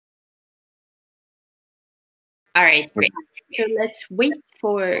All right, great. So let's wait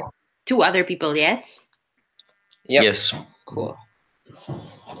for 2 other people, yes? Yep. Yes. Cool.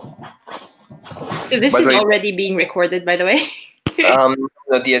 So this is already being recorded, by the way?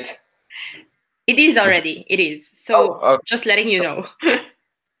 Not yet. It is already. It is. So just letting you know.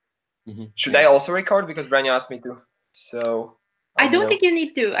 Should I also record? Because Branya asked me to. So I don't think you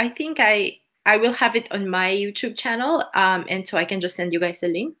need to. I think I will have it on my YouTube channel, and so I can just send you guys the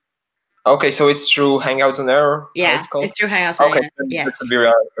link. Okay, so it's through Hangouts on Air. Yeah, it's called? It's through Hangouts on Air. Yes. That could be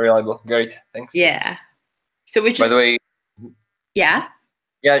reliable. Great, thanks. Yeah. So we just. By the way. Yeah.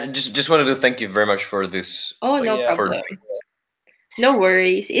 Yeah, just wanted to thank you very much for this. Oh, no problem. No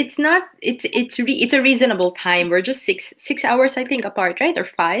worries. It's not. It's a reasonable time. We're just 6 hours, I think, apart, right? Or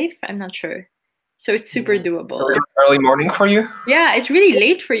 5? I'm not sure. So it's super doable. So it's early morning for you? Yeah, it's really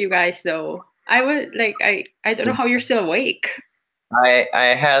late for you guys, though. I would like. I don't know how you're still awake.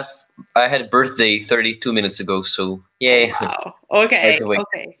 I had birthday 32 minutes ago, so yay. Wow. Okay.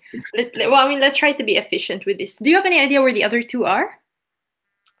 Okay. Well, I mean, let's try to be efficient with this. Do you have any idea where the other 2 are?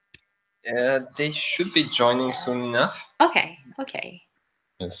 They should be joining soon enough. Okay. Okay.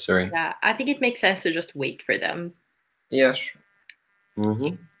 Sorry. Yeah, I think it makes sense to just wait for them. Yeah, sure.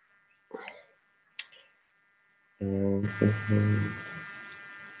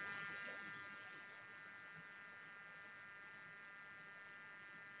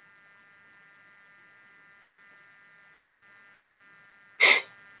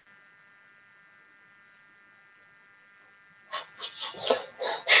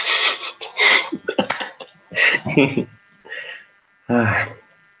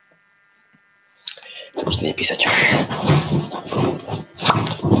 Можно не писать.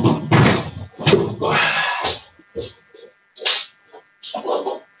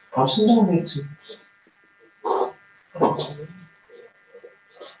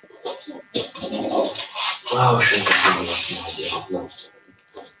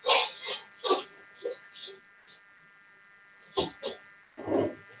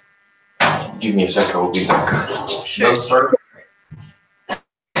 Give me a sec, I will be back. Sure.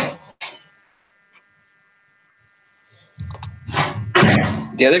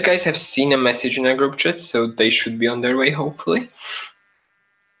 The other guys have seen a message in a group chat, so they should be on their way, hopefully.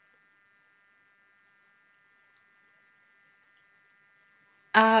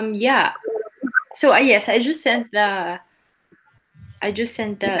 Yeah. So yes, I just sent the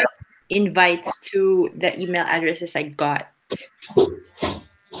invites to the email addresses I got.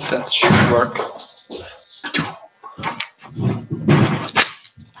 That should work.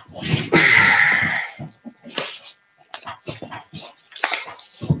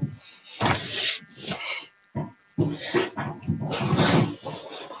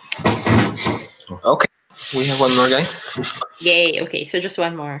 Okay, we have one more guy. Yay, okay, so just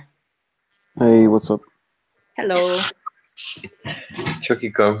one more. Hey, what's up? Hello. Chucky,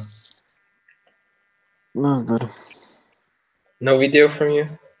 come. No video from you?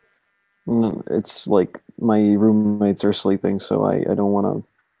 No, it's like my roommates are sleeping, so I don't want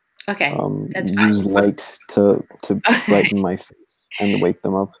to use light to brighten my face and wake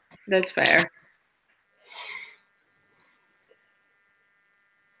them up. That's fair.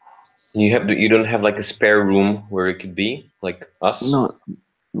 You don't have like a spare room where it could be like us? Not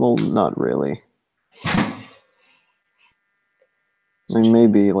really. I mean,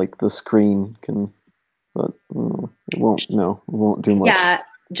 maybe like the screen can, but it won't. No, it won't do much. Yeah,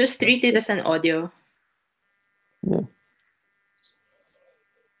 just treat it as an audio. Yeah.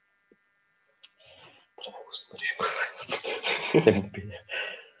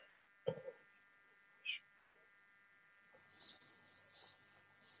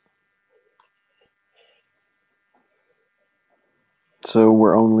 So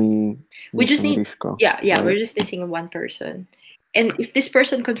we're only. We just need. Rishko, yeah, right? We're just missing one person, and if this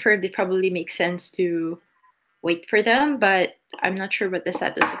person confirmed, it probably makes sense to wait for them. But I'm not sure what the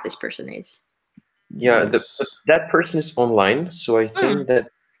status of this person is. Yeah, that person is online, so I think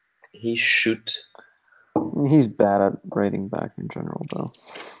that he should. He's bad at writing back in general, though.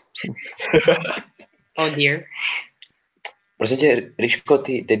 So. Oh dear. Prosím tě, Ríško,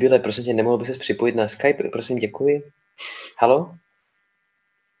 ty debile, prosím tě, nemohl by ses připojit na Skype? Prosím, děkuji. Hello?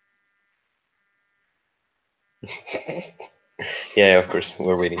 Yeah, of course,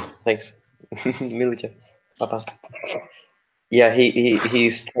 we're waiting. Thanks. Miluji tě. Papa. Yeah,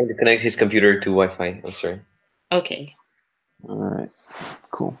 he's trying to connect his computer to Wi-Fi. I'm sorry. Okay. All right.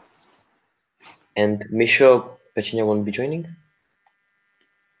 Cool. And Misho Pechinya won't be joining?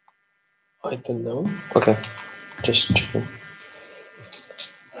 I don't know. Okay. Just checking.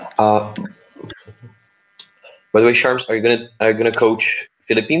 By the way, Sharms, are you gonna coach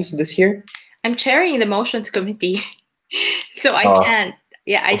Philippines this year? I'm chairing the motions committee, so I can't.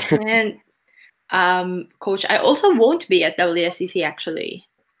 Yeah, I can't coach. I also won't be at WSCC actually.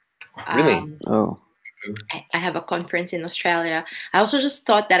 Really? I have a conference in Australia. I also just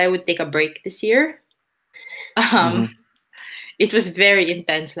thought that I would take a break this year. It was very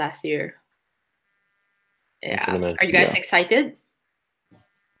intense last year. Yeah. Are you guys excited?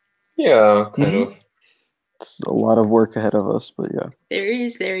 Yeah, kind of. It's a lot of work ahead of us, but yeah. There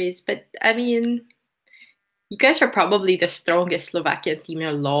is. But I mean, you guys are probably the strongest Slovakian team in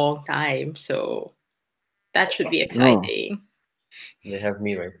a long time, so that should be exciting. They have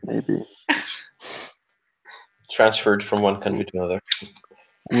me, right? Maybe. Transferred from one country to another.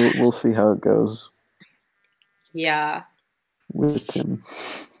 We'll see how it goes. Yeah. With Tim.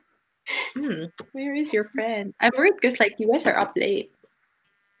 Where is your friend? I'm worried because like you guys are up late.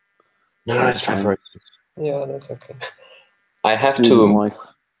 No, that's fine. Yeah, that's okay. I have Student life.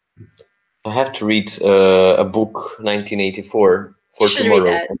 I have to read a book, 1984, for tomorrow.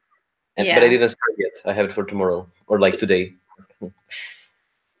 Read that. Yeah. But I didn't start yet. I have it for tomorrow, or like today. So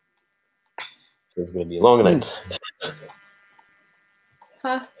it's gonna be a long night.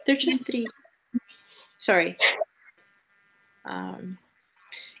 They're just 3. Sorry.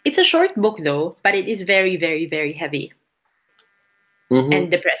 It's a short book though, but it is very, very, very heavy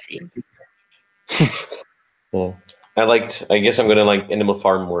and depressing. Yeah. I guess I'm gonna like Animal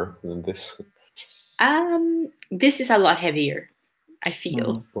Farm more than this. This is a lot heavier, I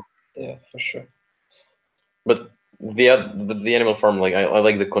feel. Yeah, for sure. But the Animal Farm, like I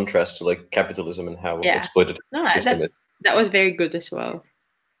like the contrast to like capitalism and how exploitative the system is. That was very good as well.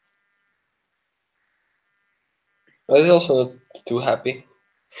 But it's also not too happy.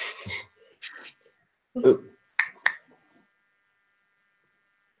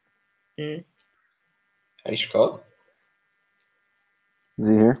 Aishka? Is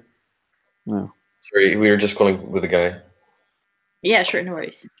he here? No. Sorry, we were just calling with a guy. Yeah, sure, no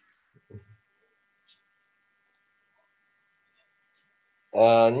worries.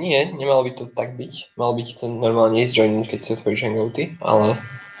 Nie malo by to tak byť. Mal by ti to normálne ísť join, keď si otvoríš hangouty, ale...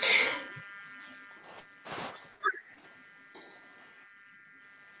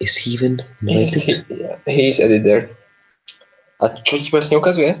 Is he even connected? He is added there. A čo ti presne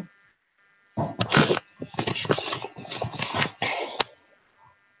ukazuje?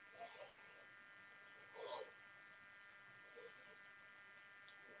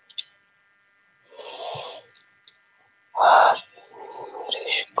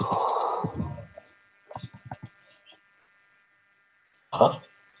 Aha.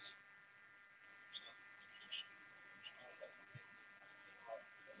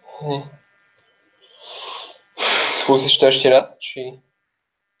 Skúsiš to ešte raz, či...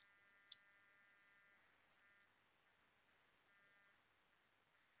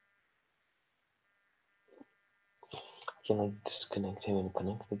 Can I disconnect him and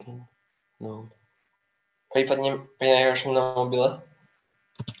connect again? No. Prípadne pri najhoršom na mobile?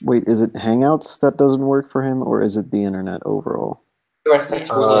 Wait, is it Hangouts that doesn't work for him, or is it the internet overall?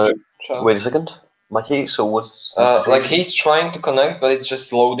 Wait a second. Maciej, so what's... like he's trying to connect, but it's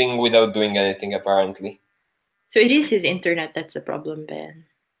just loading without doing anything, apparently. So it is his internet that's the problem, Ben.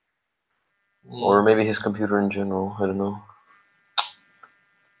 Or maybe his computer in general, I don't know.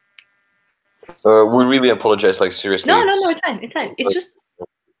 We really apologize, like seriously. No, it's fine.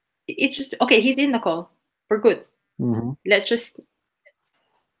 It's just okay. He's in the call. We're good. Let's just.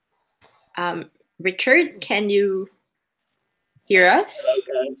 Richard, can you hear us? Hello,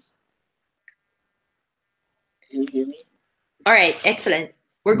 guys. Can you hear me? All right, excellent.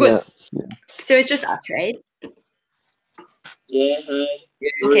 We're good. Yeah. So it's just us, right? Yeah. Hi.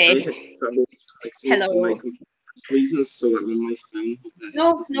 Okay. I had trouble connecting to my computer reasons, so I'm on my phone.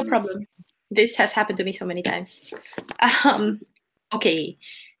 No problem. This has happened to me so many times. Okay,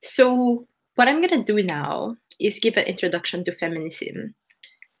 so what I'm gonna do now is give an introduction to feminism.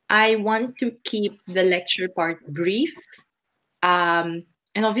 I want to keep the lecture part brief. And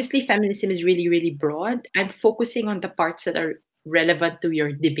obviously feminism is really, really broad. I'm focusing on the parts that are relevant to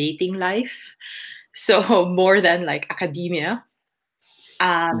your debating life. So more than like academia.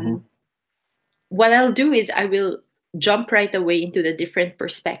 What I'll do is I will jump right away into the different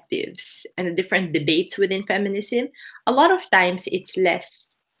perspectives and the different debates within feminism. A lot of times it's a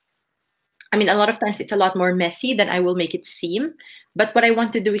lot more messy than I will make it seem. But what I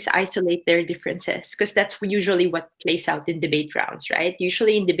want to do is isolate their differences, because that's usually what plays out in debate rounds, right?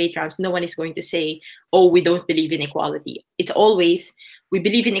 Usually in debate rounds, no one is going to say, oh, we don't believe in equality. It's always, we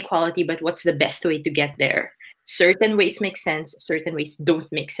believe in equality, but what's the best way to get there? Certain ways make sense, certain ways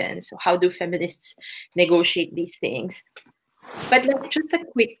don't make sense. So how do feminists negotiate these things? But like just a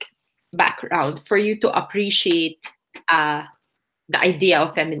quick background for you to appreciate the idea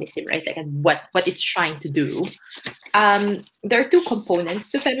of feminism, right? Like, and what it's trying to do. There are two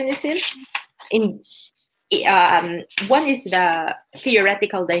components to feminism. One is the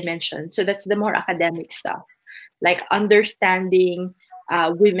theoretical dimension. So that's the more academic stuff, like understanding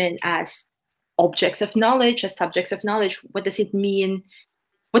women as objects of knowledge, as subjects of knowledge. What does it mean?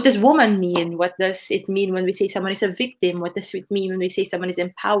 What does woman mean? What does it mean when we say someone is a victim? What does it mean when we say someone is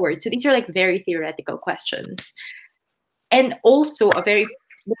empowered? So these are like very theoretical questions. And also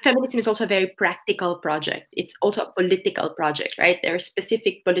feminism is also a very practical project. It's also a political project, right? There are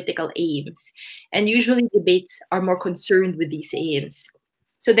specific political aims. And usually debates are more concerned with these aims.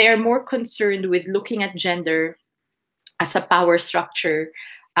 So they are more concerned with looking at gender as a power structure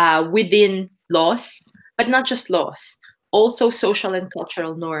within laws, but not just laws, also social and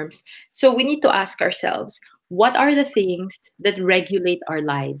cultural norms. So we need to ask ourselves, what are the things that regulate our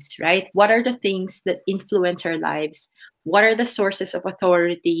lives, right? What are the things that influence our lives? What are the sources of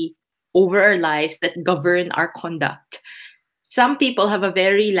authority over our lives that govern our conduct? Some people have a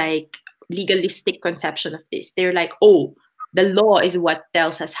very like legalistic conception of this. They're like, oh, the law is what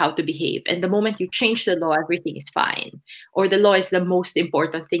tells us how to behave. And the moment you change the law, everything is fine. Or the law is the most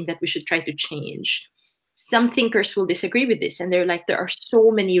important thing that we should try to change. Some thinkers will disagree with this. And they're like, there are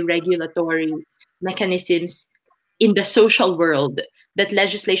so many regulatory mechanisms in the social world that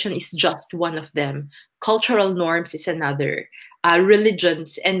legislation is just one of them. Cultural norms is another.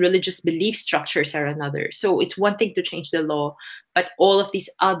 Religions and religious belief structures are another. So it's one thing to change the law, but all of these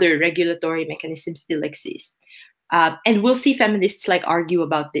other regulatory mechanisms still exist. And we'll see feminists like argue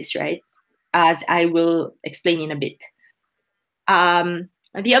about this, right? As I will explain in a bit.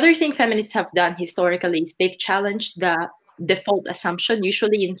 The other thing feminists have done historically is they've challenged the default assumption,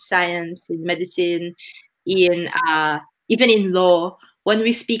 usually in science, in medicine, in even in law. When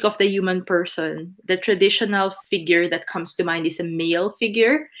we speak of the human person, the traditional figure that comes to mind is a male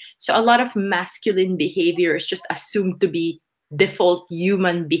figure. So a lot of masculine behavior is just assumed to be default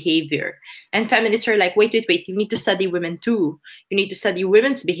human behavior. And feminists are like, wait, you need to study women too. You need to study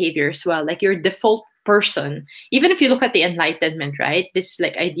women's behavior as well. Like your default person, even if you look at the Enlightenment, right? This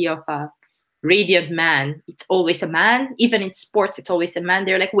like idea of a radiant man, it's always a man. Even in sports, it's always a man.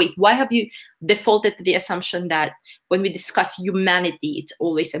 They're like, wait, why have you defaulted to the assumption that when we discuss humanity, it's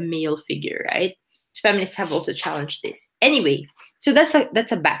always a male figure, right? So feminists have also challenged this. Anyway, so that's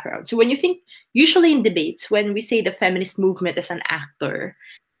a background. So when you think, usually in debates, when we say the feminist movement as an actor,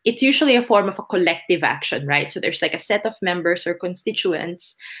 it's usually a form of a collective action, right? So there's like a set of members or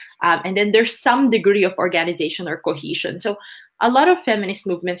constituents, and then there's some degree of organization or cohesion. So a lot of feminist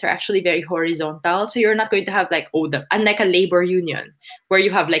movements are actually very horizontal. So you're not going to have like, unlike a labor union, where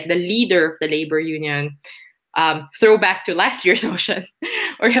you have like the leader of the labor union, throwback to last year's motion,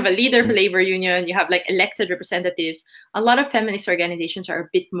 or you have a leader of a labor union, you have like elected representatives. A lot of feminist organizations are a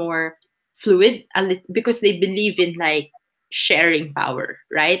bit more fluid because they believe in like sharing power,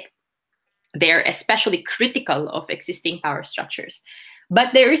 right? They're especially critical of existing power structures.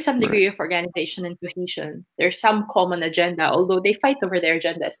 But there is some degree of organization and cohesion. There's some common agenda, although they fight over their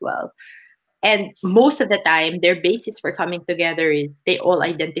agenda as well. And most of the time, their basis for coming together is they all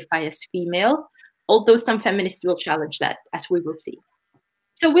identify as female, although some feminists will challenge that, as we will see.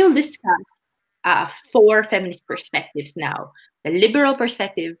 So we'll discuss 4 feminist perspectives now: the liberal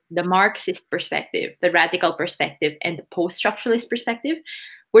perspective, the Marxist perspective, the radical perspective, and the post-structuralist perspective.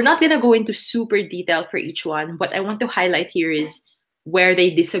 We're not going to go into super detail for each one. What I want to highlight here is where they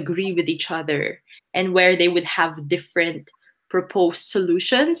disagree with each other and where they would have different proposed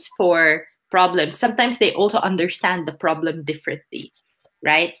solutions for problems. Sometimes they also understand the problem differently,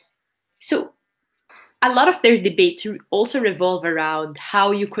 right? So a lot of their debates also revolve around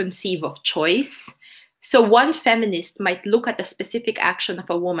how you conceive of choice. So one feminist might look at a specific action of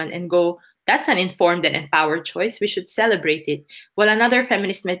a woman and go, that's an informed and empowered choice. We should celebrate it. While another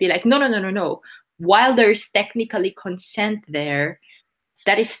feminist might be like, no. While there's technically consent there,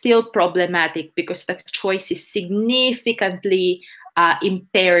 that is still problematic because the choice is significantly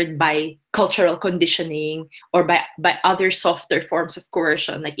impaired by cultural conditioning or by other softer forms of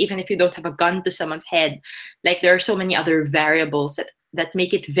coercion. Like even if you don't have a gun to someone's head, like there are so many other variables that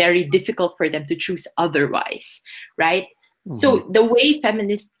make it very difficult for them to choose otherwise, right? Mm-hmm. So the way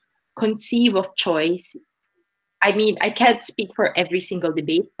feminists conceive of choice, I mean, I can't speak for every single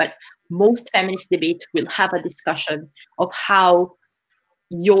debate, but most feminist debates will have a discussion of how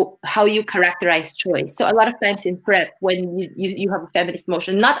you characterize choice. So a lot of times in prep, when you have a feminist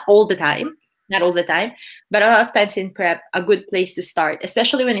motion, not all the time, but a lot of times in prep, a good place to start,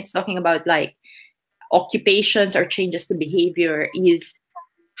 especially when it's talking about like occupations or changes to behavior, is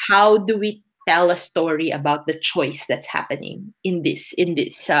how do we tell a story about the choice that's happening in this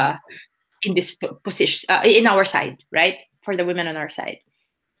position in our side, right? For the women on our side.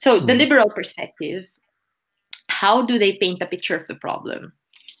 So the liberal perspective, how do they paint a picture of the problem?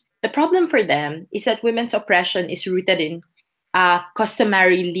 The problem for them is that women's oppression is rooted in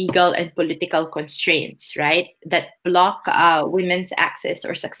customary legal and political constraints, right? That block women's access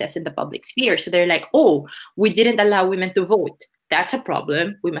or success in the public sphere. So they're like, oh, we didn't allow women to vote. That's a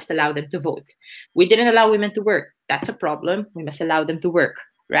problem. We must allow them to vote. We didn't allow women to work. That's a problem. We must allow them to work,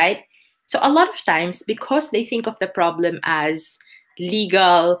 right? So a lot of times, because they think of the problem as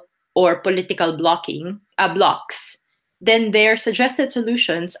legal or political blocks, then their suggested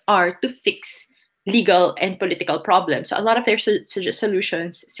solutions are to fix legal and political problems. So a lot of their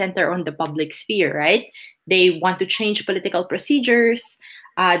solutions center on the public sphere, right? They want to change political procedures.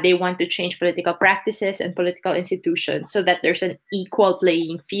 They want to change political practices and political institutions so that there's an equal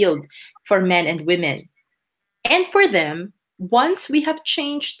playing field for men and women. And for them, once we have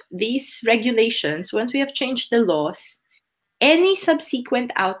changed these regulations, once we have changed the laws, any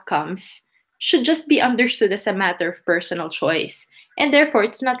subsequent outcomes should just be understood as a matter of personal choice. And therefore,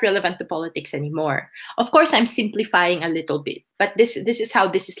 it's not relevant to politics anymore. Of course, I'm simplifying a little bit, but this is how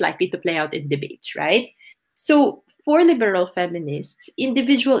this is likely to play out in debates, right? So for liberal feminists,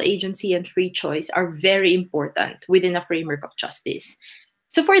 individual agency and free choice are very important within a framework of justice.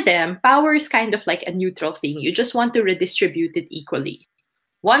 So for them, power is kind of like a neutral thing. You just want to redistribute it equally.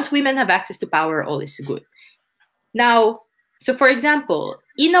 Once women have access to power, all is good. Now, so for example,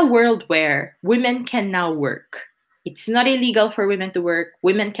 in a world where women can now work, it's not illegal for women to work,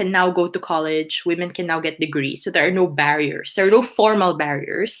 women can now go to college, women can now get degrees. So there are no barriers, there are no formal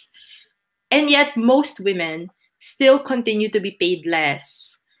barriers. And yet most women still continue to be paid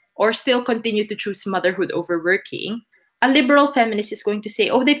less or still continue to choose motherhood over working. A liberal feminist is going to say,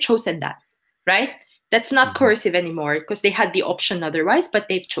 oh, they've chosen that, right? That's not coercive anymore because they had the option otherwise, but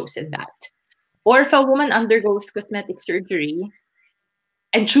they've chosen that. Or if a woman undergoes cosmetic surgery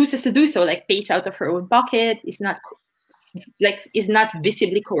and chooses to do so, like pays out of her own pocket, is not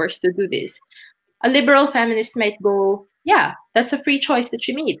visibly coerced to do this, a liberal feminist might go, yeah, that's a free choice that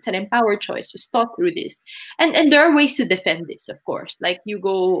she made. It's an empowered choice. Just thought through this. And there are ways to defend this, of course. Like you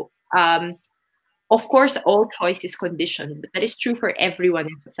go, of course, all choice is conditioned, but that is true for everyone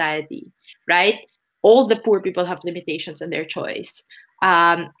in society, right? All the poor people have limitations on their choice.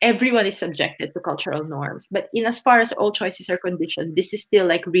 Everyone is subjected to cultural norms, but in as far as all choices are conditioned, this is still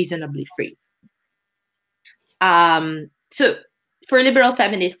like reasonably free. So for liberal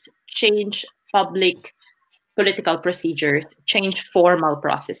feminists, change public political procedures, change formal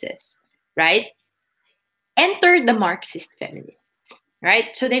processes, right? Enter the Marxist feminists, right?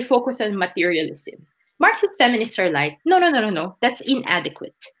 So they focus on materialism. Marxist feminists are like, no, that's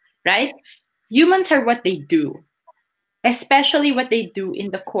inadequate, right? Humans are what they do, especially what they do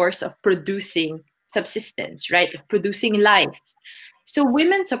in the course of producing subsistence, right? Of producing life. So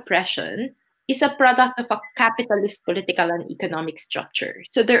women's oppression is a product of a capitalist political and economic structure.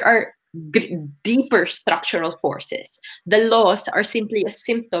 So there are deeper structural forces. The laws are simply a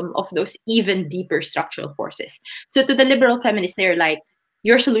symptom of those even deeper structural forces. So to the liberal feminists, they're like,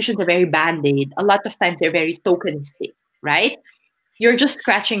 your solutions are very band-aid. A lot of times they're very tokenistic, right? You're just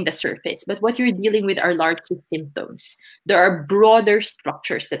scratching the surface, but what you're dealing with are largely symptoms. There are broader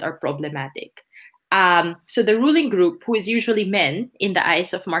structures that are problematic. So the ruling group, who is usually men in the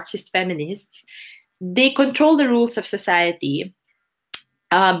eyes of Marxist feminists, they control the rules of society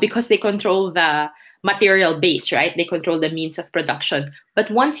because they control the material base, right? They control the means of production. But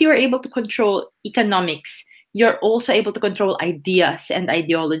once you're able to control economics, you're also able to control ideas and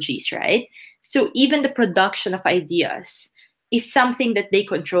ideologies, right? So even the production of ideas is something that they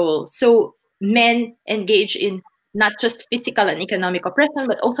control. So men engage in not just physical and economic oppression,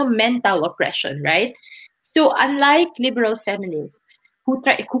 but also mental oppression, right? So unlike liberal feminists who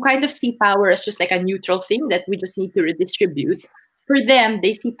kind of see power as just like a neutral thing that we just need to redistribute, for them,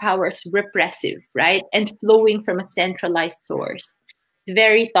 they see power as repressive, right? And flowing from a centralized source. It's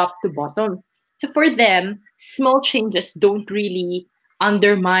very top to bottom. So for them, small changes don't really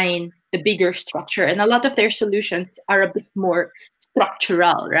undermine the bigger structure. And a lot of their solutions are a bit more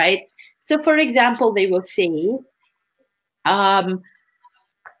structural, right? So for example, they will say,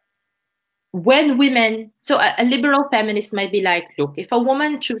 when women, so a liberal feminist might be like, look, if a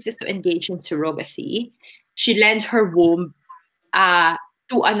woman chooses to engage in surrogacy, she lends her womb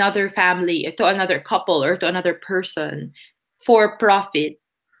to another family, to another couple, or to another person for profit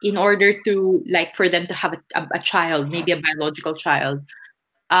in order to, like, for them to have a child, maybe a biological child.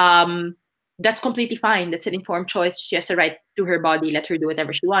 that's completely fine. That's an informed choice. She has a right to her body. Let her do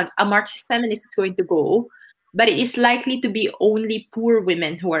whatever she wants. A Marxist feminist is going to go, but it is likely to be only poor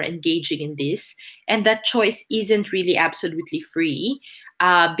women who are engaging in this. And that choice isn't really absolutely free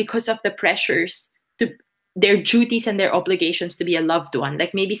because of the pressures to their duties and their obligations to be a loved one.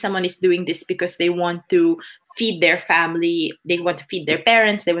 Like maybe someone is doing this because they want to feed their family, they want to feed their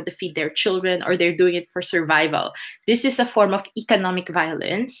parents, they want to feed their children, or they're doing it for survival. This is a form of economic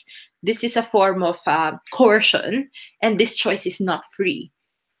violence. This is a form of coercion, and this choice is not free.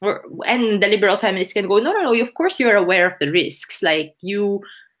 And the liberal feminists can go, no, no, no, of course you're aware of the risks. Like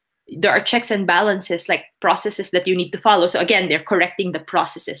there are checks and balances, like processes that you need to follow. So again, they're correcting the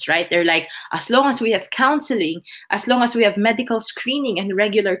processes, right? They're like, as long as we have counseling, as long as we have medical screening and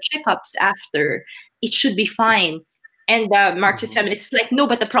regular checkups after, it should be fine. And the Marxist feminists is like, no,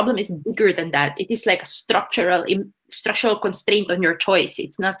 but the problem is bigger than that. It is like a structural constraint on your choice.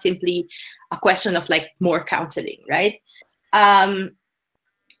 It's not simply a question of like more counseling, right?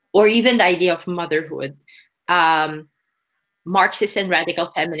 Or even the idea of motherhood. Marxist and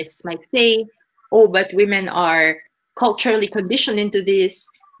radical feminists might say, oh, but women are culturally conditioned into this.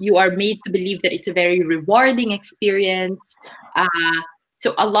 You are made to believe that it's a very rewarding experience.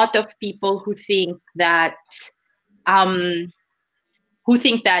 So a lot of people who choose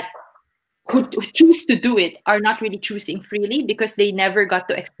to do it are not really choosing freely because they never got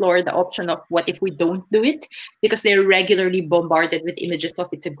to explore the option of what if we don't do it, because they're regularly bombarded with images of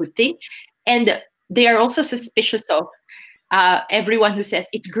it's a good thing. And they are also suspicious of everyone who says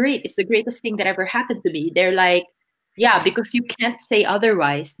it's great, it's the greatest thing that ever happened to me. They're like, yeah, because you can't say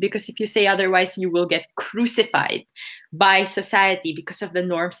otherwise, because if you say otherwise you will get crucified by society because of the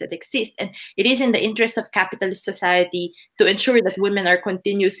norms that exist. And it is in the interest of capitalist society to ensure that women are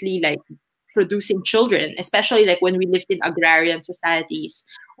continuously like producing children, especially like when we lived in agrarian societies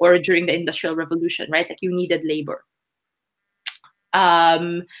or during the Industrial Revolution, right? Like you needed labor.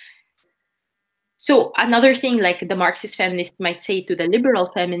 So another thing like the Marxist feminist might say to the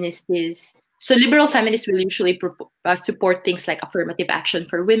liberal feminist is, so liberal feminists will usually support things like affirmative action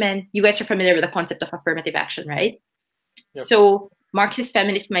for women. You guys are familiar with the concept of affirmative action, right? Yep. So Marxist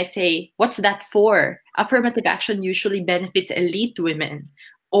feminists might say, what's that for? Affirmative action usually benefits elite women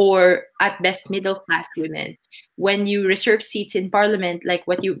or at best middle-class women. When you reserve seats in parliament, like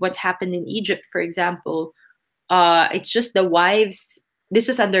what happened in Egypt, for example, it's just the wives, this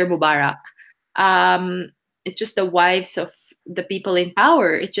was under Mubarak, it's just the wives of the people in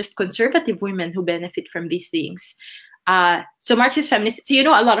power. It's just conservative women who benefit from these things. So Marxist feminists, so you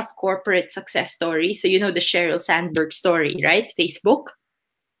know a lot of corporate success stories. So you know the Sheryl Sandberg story, right? Facebook.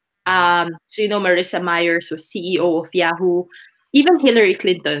 So you know Marissa Myers was CEO of Yahoo, even Hillary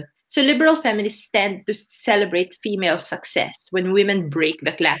Clinton. So liberal feminists tend to celebrate female success when women break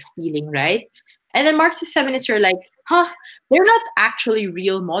the class ceiling, right? And then Marxist feminists are like, they're not actually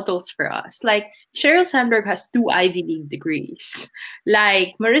real models for us. Like Sheryl Sandberg has 2 Ivy League degrees.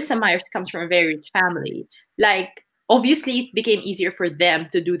 Like Marissa Myers comes from a very rich family. Like obviously it became easier for them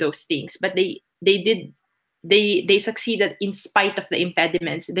to do those things, but they succeeded in spite of the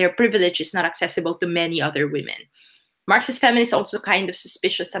impediments. Their privilege is not accessible to many other women. Marxist feminists also kind of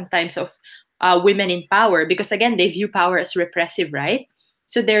suspicious sometimes of women in power because again, they view power as repressive, right?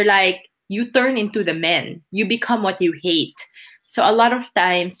 So they're like, you turn into the men, you become what you hate. So a lot of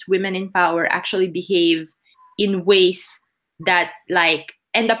times women in power actually behave in ways that like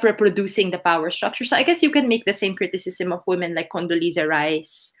end up reproducing the power structure. So I guess you can make the same criticism of women like Condoleezza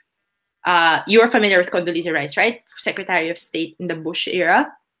Rice. You're familiar with Condoleezza Rice, right? Secretary of State in the Bush era.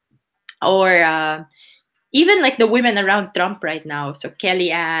 Or even like the women around Trump right now. So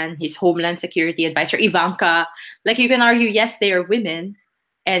Kellyanne, his Homeland Security Advisor, Ivanka. Like you can argue, yes, they are women,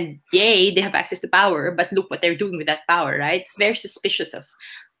 and yay, they have access to power, but look what they're doing with that power, right? It's very suspicious of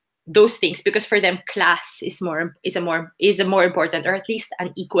those things because for them, class is a more important, or at least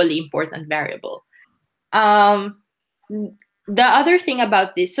an equally important variable. The other thing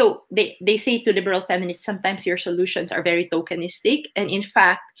about this, so they say to liberal feminists, sometimes your solutions are very tokenistic. And in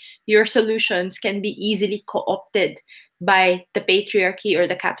fact, your solutions can be easily co-opted by the patriarchy or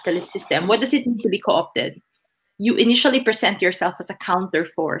the capitalist system. What does it mean to be co-opted? You initially present yourself as a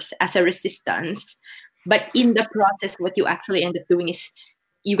counterforce, as a resistance. But in the process, what you actually end up doing is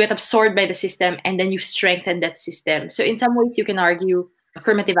you get absorbed by the system and then you strengthen that system. So in some ways, you can argue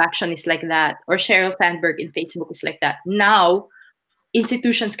affirmative action is like that, or Sheryl Sandberg in Facebook is like that. Now,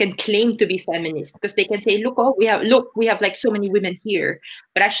 institutions can claim to be feminist because they can say, look, we have like so many women here,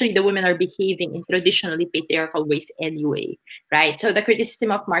 but actually the women are behaving in traditionally patriarchal ways anyway, right? So the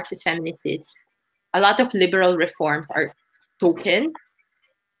criticism of Marxist feminists is a lot of liberal reforms are token,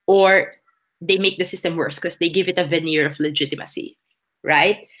 or they make the system worse because they give it a veneer of legitimacy,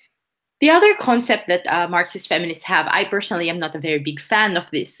 right? The other concept that Marxist feminists have, I personally am not a very big fan of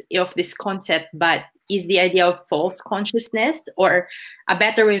this concept, but is the idea of false consciousness, or a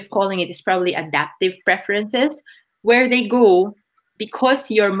better way of calling it is probably adaptive preferences, where they go because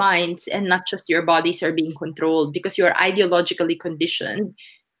your minds and not just your bodies are being controlled, because you're ideologically conditioned.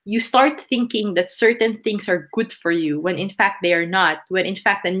 You start thinking that certain things are good for you when in fact they are not, when in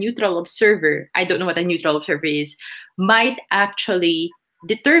fact a neutral observer, I don't know what a neutral observer is, might actually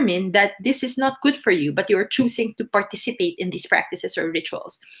determine that this is not good for you, but you're choosing to participate in these practices or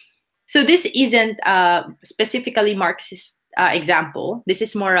rituals. So this isn't specifically Marxist example. This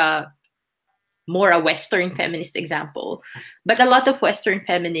is more a Western feminist example. But a lot of Western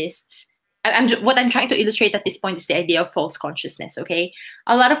feminists, what I'm trying to illustrate at this point is the idea of false consciousness, okay?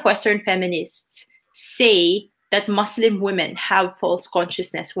 A lot of Western feminists say that Muslim women have false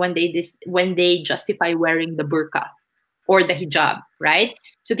consciousness when they justify wearing the burqa or the hijab, right?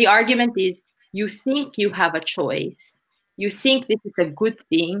 So the argument is, you think you have a choice, you think this is a good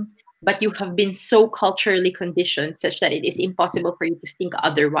thing, but you have been so culturally conditioned such that it is impossible for you to think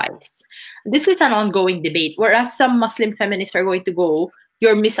otherwise. This is an ongoing debate, whereas some Muslim feminists are going to go,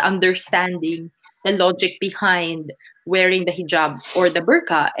 you're misunderstanding the logic behind wearing the hijab or the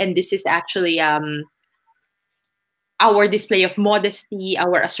burqa, and this is actually our display of modesty,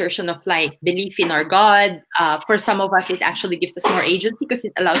 our assertion of like belief in our God. For some of us, it actually gives us more agency because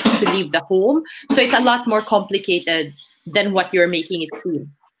it allows us to leave the home. So it's a lot more complicated than what you're making it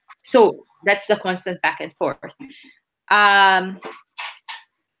seem. So that's the constant back and forth.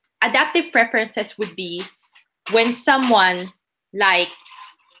 Adaptive preferences would be when someone like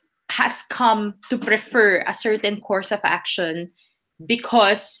has come to prefer a certain course of action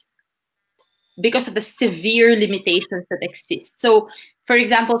because of the severe limitations that exist. So, for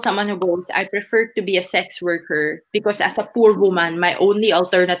example, someone who goes, I prefer to be a sex worker because as a poor woman, my only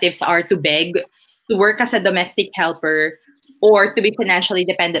alternatives are to beg, to work as a domestic helper, or to be financially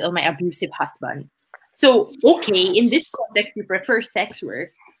dependent on my abusive husband. So, okay, in this context, you prefer sex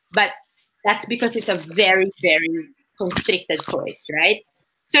work, but that's because it's a very, very constricted choice, right?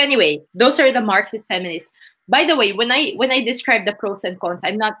 So anyway, those are the Marxist feminists. By the way, when I describe the pros and cons,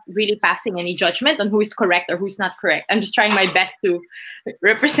 I'm not really passing any judgment on who is correct or who's not correct. I'm just trying my best to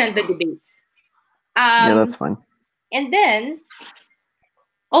represent the debates. Yeah, that's fine. And then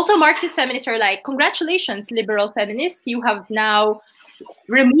also Marxist feminists are like, congratulations, liberal feminists, you have now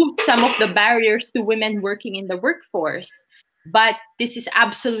removed some of the barriers to women working in the workforce. But this is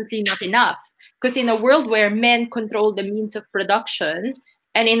absolutely not enough, because in a world where men control the means of production,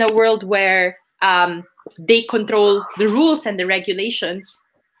 and in a world where they control the rules and the regulations,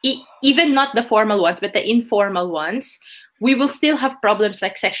 even not the formal ones, but the informal ones, we will still have problems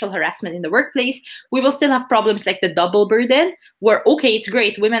like sexual harassment in the workplace. We will still have problems like the double burden, where, okay, it's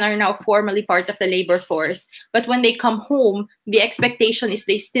great, women are now formally part of the labor force, but when they come home, the expectation is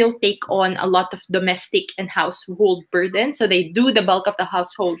they still take on a lot of domestic and household burden. So they do the bulk of the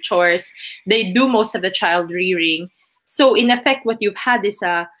household chores, they do most of the child rearing. So in effect, what you've had is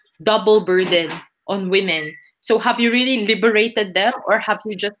a double burden on women. So have you really liberated them, or have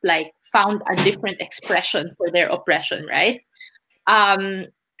you just like found a different expression for their oppression, right?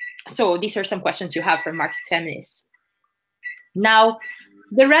 So these are some questions you have for Marxist feminists. Now,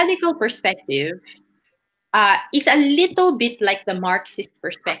 the radical perspective is a little bit like the Marxist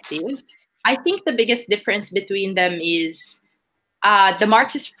perspective. I think the biggest difference between them is the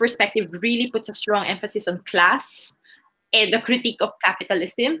Marxist perspective really puts a strong emphasis on class and the critique of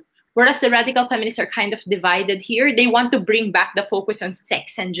capitalism, whereas the radical feminists are kind of divided here. They want to bring back the focus on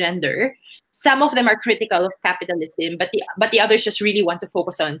sex and gender. Some of them are critical of capitalism, but the others just really want to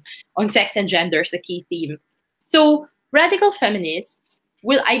focus on sex and gender as a key theme. So radical feminists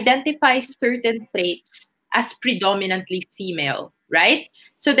will identify certain traits as predominantly female, right?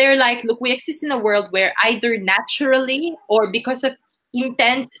 So they're like, look, we exist in a world where either naturally or because of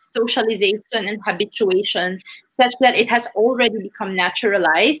intense socialization and habituation, such that it has already become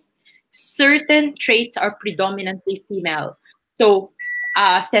naturalized, certain traits are predominantly female. So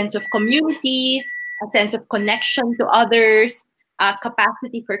a sense of community, a sense of connection to others, a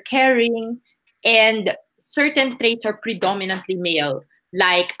capacity for caring, and certain traits are predominantly male,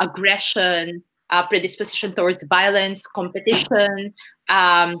 like aggression, predisposition towards violence, competition,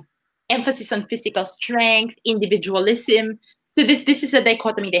 emphasis on physical strength, individualism. So this is a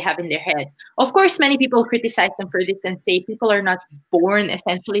dichotomy they have in their head. Of course, many people criticize them for this and say people are not born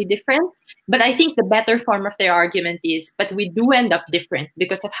essentially different. But I think the better form of their argument is, but we do end up different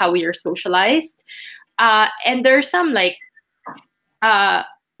because of how we are socialized. And there are some like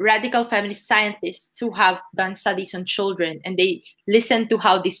radical feminist scientists who have done studies on children, and they listen to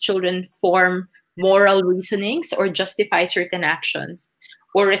how these children form moral reasonings or justify certain actions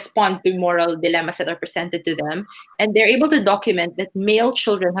or respond to moral dilemmas that are presented to them. And they're able to document that male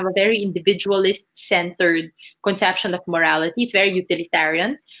children have a very individualist-centered conception of morality. It's very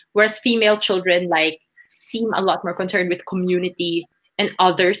utilitarian, whereas female children seem a lot more concerned with community and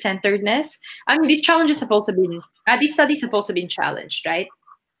other-centeredness. I mean, these studies have also been challenged, right?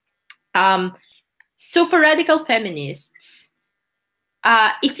 So for radical feminists,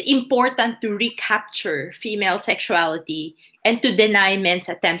 it's important to recapture female sexuality and to deny men's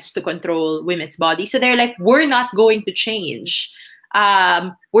attempts to control women's bodies. So they're like, we're not going to change.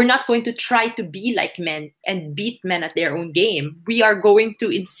 We're not going to try to be like men and beat men at their own game. We are going to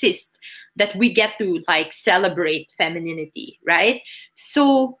insist that we get to celebrate femininity, right?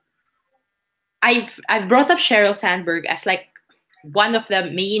 So I've brought up Sheryl Sandberg as one of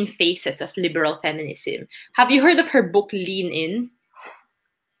the main faces of liberal feminism. Have you heard of her book Lean In?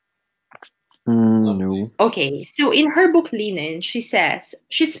 No. Okay, so in her book Lean In, she says,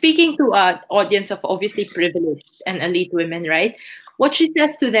 she's speaking to an audience of obviously privileged and elite women, right? What she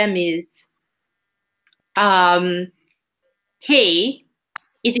says to them is, hey,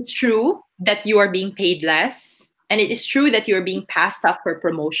 it is true that you are being paid less, and it is true that you're being passed up for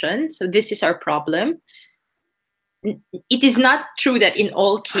promotion, so this is our problem. It is not true that in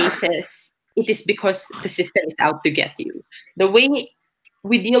all cases, it is because the system is out to get you. The way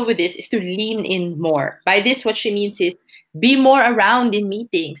we deal with this is to lean in more. By this, what she means is be more around in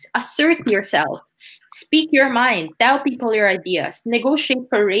meetings, assert yourself, speak your mind, tell people your ideas, negotiate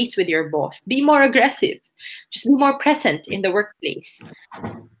for a raise with your boss, be more aggressive, just be more present in the workplace.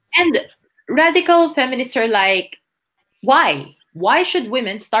 And radical feminists are like, why? Why should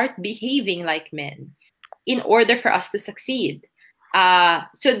women start behaving like men in order for us to succeed?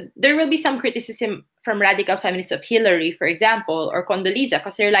 So there will be some criticism from radical feminists of Hillary, for example, or Condoleezza,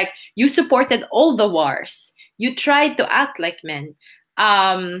 because they're like, you supported all the wars. You tried to act like men.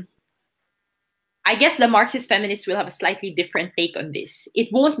 I guess the Marxist feminists will have a slightly different take on this. It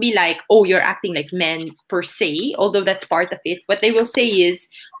won't be like, oh, you're acting like men per se, although that's part of it. What they will say is,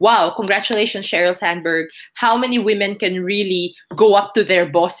 wow, congratulations, Sheryl Sandberg. How many women can really go up to their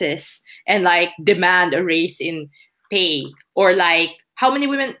bosses and demand a raise in pay? Or how many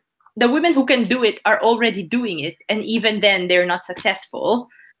women, the women who can do it are already doing it, and even then they're not successful.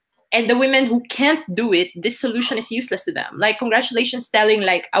 And the women who can't do it, this solution is useless to them. Congratulations telling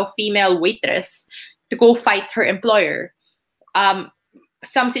a female waitress to go fight her employer.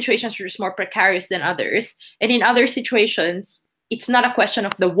 Some situations are just more precarious than others. And in other situations, it's not a question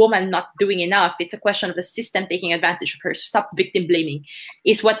of the woman not doing enough. It's a question of the system taking advantage of her. So stop victim blaming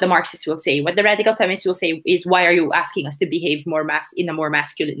is what the Marxists will say. What the radical feminists will say is, why are you asking us to behave in a more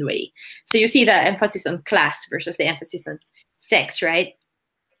masculine way? So you see the emphasis on class versus the emphasis on sex, right?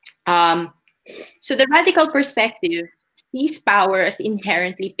 So the radical perspective sees power as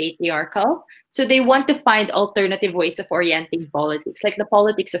inherently patriarchal. So they want to find alternative ways of orienting politics, like the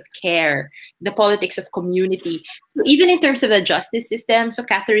politics of care, the politics of community. So even in terms of the justice system, so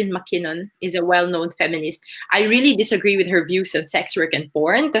Catherine McKinnon is a well-known feminist. I really disagree with her views on sex work and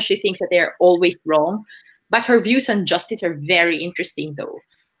porn because she thinks that they're always wrong. But her views on justice are very interesting though.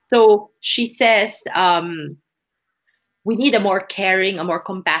 So she says, we need a more caring, a more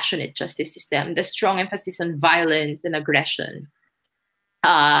compassionate justice system. The strong emphasis on violence and aggression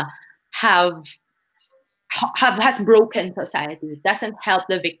has broken society. It doesn't help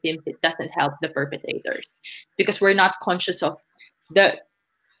the victims. It doesn't help the perpetrators because we're not conscious of the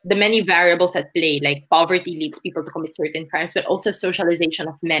many variables at play, like poverty leads people to commit certain crimes, but also socialization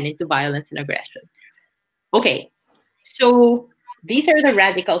of men into violence and aggression. Okay, so these are the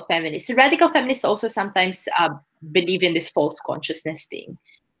radical feminists. The radical feminists also sometimes believe in this false consciousness thing.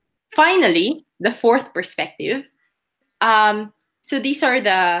 Finally, the fourth perspective. So these are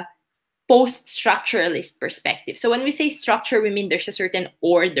the post-structuralist perspective. So when we say structure, we mean there's a certain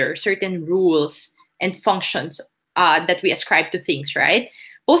order, certain rules and functions that we ascribe to things, right?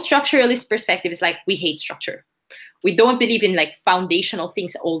 Post-structuralist perspective is we hate structure. We don't believe in foundational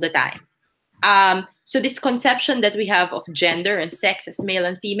things all the time. So this conception that we have of gender and sex as male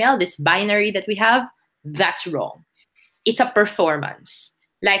and female, this binary that we have, that's wrong. It's a performance.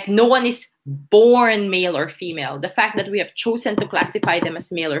 No one is born male or female. The fact that we have chosen to classify them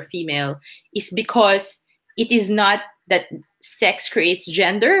as male or female is because it is not that sex creates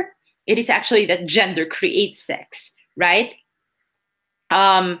gender. It is actually that gender creates sex, right?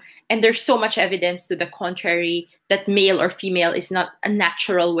 And there's so much evidence to the contrary that male or female is not a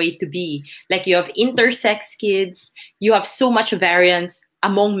natural way to be. You have intersex kids, you have so much variance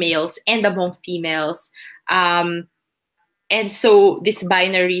among males and among females. And so this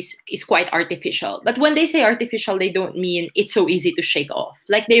binary is quite artificial. But when they say artificial, they don't mean it's so easy to shake off.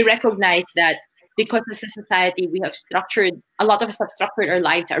 Like, they recognize that because as a society we have structured, a lot of us have structured our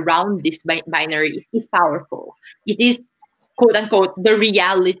lives around this binary, it is powerful. It is, quote unquote, the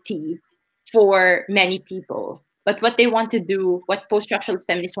reality for many people. But what they want to do, what post-structuralist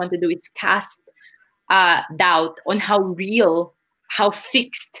feminists want to do, is cast doubt on how real, how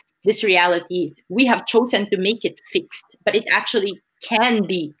fixed this reality is. We have chosen to make it fixed, but it actually can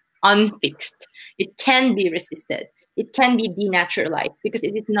be unfixed. It can be resisted. It can be denaturalized because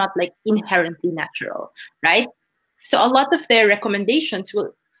it is not like inherently natural, right? So a lot of their recommendations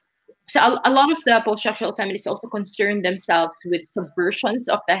will, so a lot of the post-structural feminists also concern themselves with subversions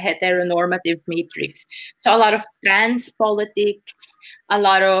of the heteronormative matrix. So a lot of trans politics, a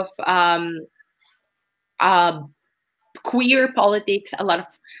lot of queer politics, a lot of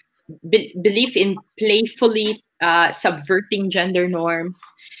belief in playfully subverting gender norms.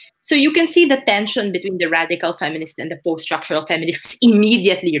 So you can see the tension between the radical feminists and the post-structural feminists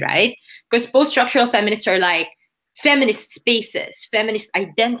immediately, right? Because post-structural feminists are like, feminist spaces, feminist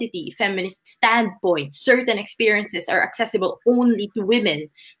identity, feminist standpoint, certain experiences are accessible only to women.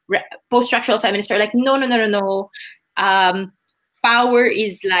 Post-structural feminists are like, no, no, no, no, no. Power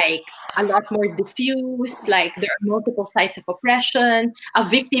is like a lot more diffuse, like there are multiple sites of oppression. A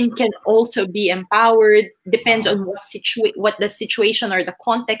victim can also be empowered, depends on what the situation or the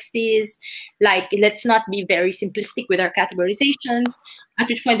context is. Like, let's not be very simplistic with our categorizations. At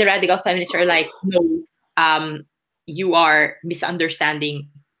which point the radical feminists are like, no, you are misunderstanding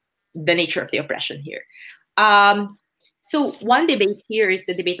the nature of the oppression here. So one debate here is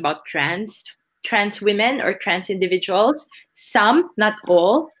the debate about trans women or trans individuals. Some, not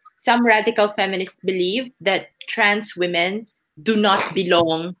all, some radical feminists believe that trans women do not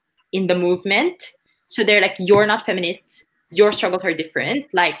belong in the movement. So they're like, you're not feminists, your struggles are different,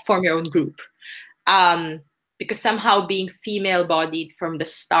 like form your own group. Because somehow being female-bodied from the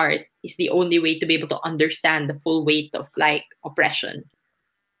start is the only way to be able to understand the full weight of like oppression.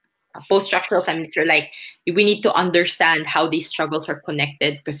 Post-structural feminists are like, we need to understand how these struggles are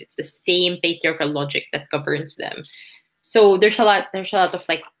connected because it's the same patriarchal logic that governs them. So there's a lot of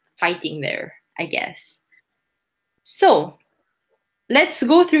like fighting there, I guess. So let's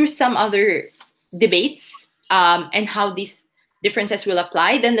go through some other debates and how these differences will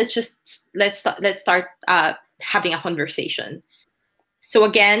apply. Then let's start having a conversation. So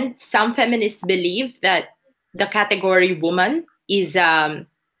again, some feminists believe that the category woman is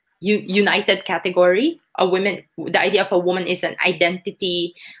united category. The idea of a woman is an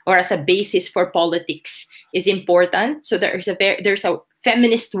identity or as a basis for politics is important. So there's a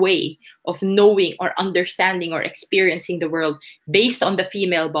feminist way of knowing or understanding or experiencing the world based on the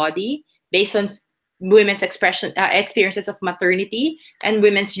female body, based on women's experiences of maternity and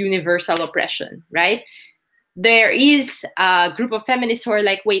women's universal oppression, right? There is a group of feminists who are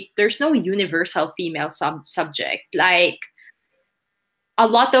like, wait, there's no universal female subject. Like, a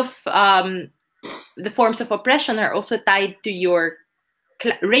lot of the forms of oppression are also tied to your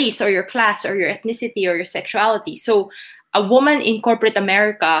race or your class or your ethnicity or your sexuality. So a woman in corporate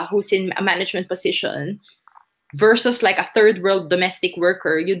America who's in a management position versus like a third world domestic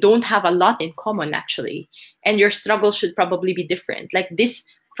worker, you don't have a lot in common actually. And your struggle should probably be different. Like, this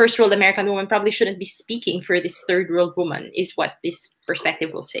first world American woman probably shouldn't be speaking for this third world woman, is what this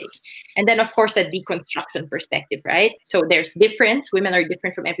perspective will say. And then, of course, the deconstruction perspective, right? So there's difference. Women are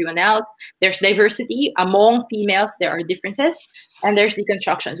different from everyone else. There's diversity. Among females, there are differences. And there's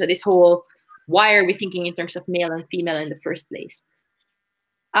deconstruction. So this whole, why are we thinking in terms of male and female in the first place?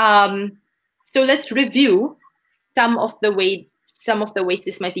 So let's review some of the ways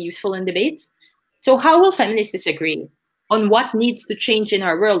this might be useful in debates. So how will feminists disagree on what needs to change in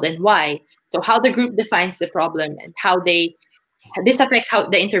our world and why? So how the group defines the problem and how this affects how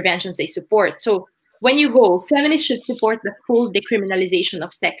the interventions they support. So when you go, feminists should support the full decriminalization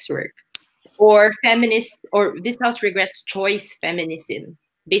of sex work, or feminists, or this house regrets choice feminism.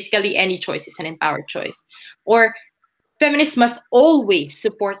 Basically, any choice is an empowered choice. Or feminists must always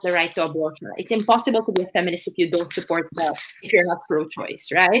support the right to abortion. It's impossible to be a feminist if you don't support if you're not pro-choice,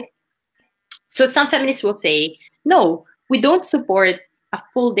 right? So some feminists will say, no, we don't support a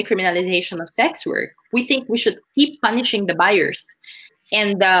full decriminalization of sex work. We think we should keep punishing the buyers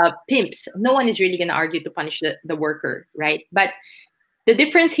and the pimps. No one is really going to argue to punish the worker, right? But the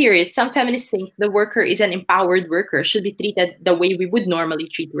difference here is some feminists think the worker is an empowered worker, should be treated the way we would normally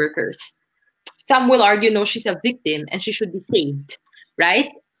treat workers. Some will argue, no, she's a victim and she should be saved,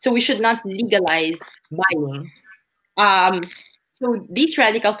 right? So we should not legalize buying. So these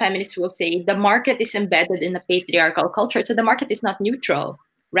radical feminists will say the market is embedded in a patriarchal culture. So the market is not neutral,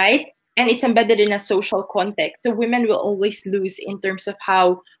 right? And it's embedded in a social context. So women will always lose in terms of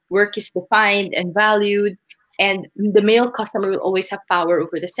how work is defined and valued. And the male customer will always have power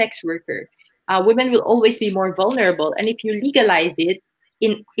over the sex worker. Women will always be more vulnerable. And if you legalize it,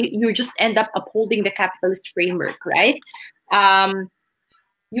 you just end up upholding the capitalist framework, right?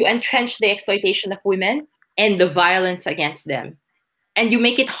 You entrench the exploitation of women and the violence against them. And you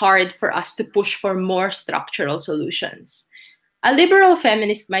make it hard for us to push for more structural solutions. A liberal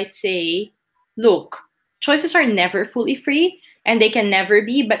feminist might say, look, choices are never fully free and they can never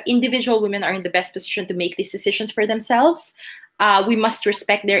be, but individual women are in the best position to make these decisions for themselves. We must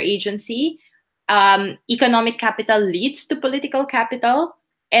respect their agency. Economic capital leads to political capital.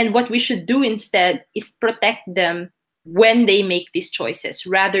 And what we should do instead is protect them when they make these choices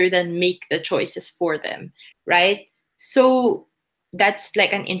rather than make the choices for them, right? So that's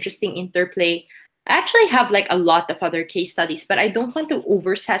like an interesting interplay. I actually have like a lot of other case studies, but I don't want to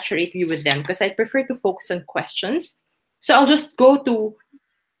oversaturate you with them because I prefer to focus on questions. So I'll just go to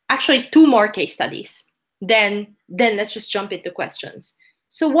actually 2 more case studies. Then let's just jump into questions.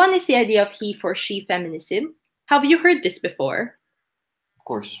 So one is the idea of he for she feminism. Have you heard this before? Of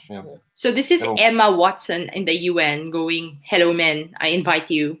course, yeah. So this is Emma Watson in the UN going, hello men, I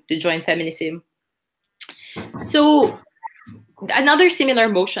invite you to join feminism. So another similar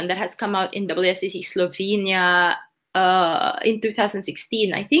motion that has come out in WSEC Slovenia in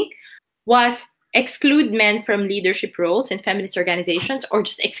 2016, I think, was exclude men from leadership roles in feminist organizations, or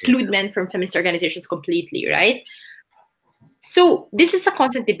just exclude men from feminist organizations completely, right? So this is a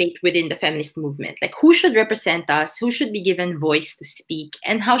constant debate within the feminist movement. Like, who should represent us? Who should be given voice to speak?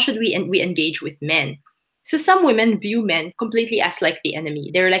 And how should we engage with men? So some women view men completely as like the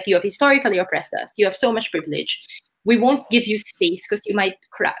enemy. They're like, you have historically oppressed us. You have so much privilege. We won't give you space because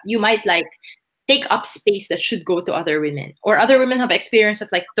you might like take up space that should go to other women, or other women have experience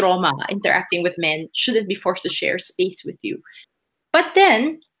of like trauma interacting with men, shouldn't be forced to share space with you. But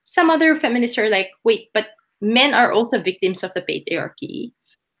then some other feminists are like, wait, but men are also victims of the patriarchy.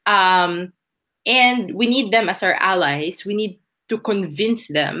 And we need them as our allies. We need to convince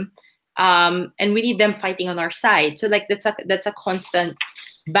them. And we need them fighting on our side. So like that's a constant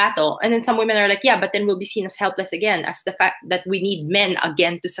battle. And then some women are like, yeah, but then we'll be seen as helpless again, as the fact that we need men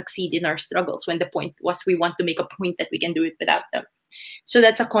again to succeed in our struggles, when the point was we want to make a point that we can do it without them. So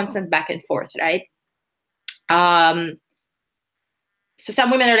that's a constant back and forth, right? So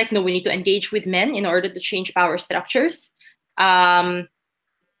some women are like, no, we need to engage with men in order to change power structures. And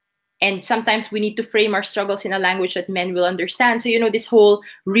sometimes we need to frame our struggles in a language that men will understand. So, you know, this whole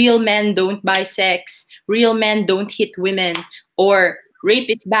real men don't buy sex, real men don't hit women, or rape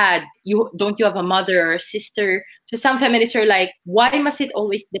is bad. You have a mother or a sister? So some feminists are like, why must it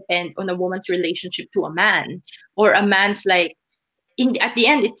always depend on a woman's relationship to a man? Or a man's like, at the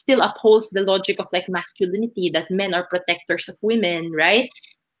end, it still upholds the logic of like masculinity, that men are protectors of women, right?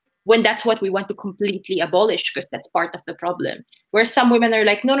 When that's what we want to completely abolish, because that's part of the problem. Where some women are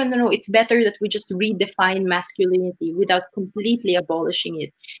like, no, it's better that we just redefine masculinity without completely abolishing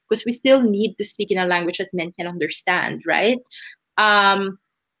it, because we still need to speak in a language that men can understand, right?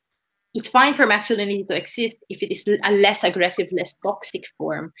 It's fine for masculinity to exist if it is a less aggressive, less toxic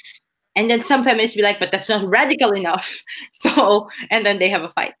form. And then some feminists be like, but that's not radical enough. So, and then they have a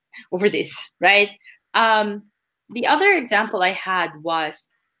fight over this, right? The other example I had was,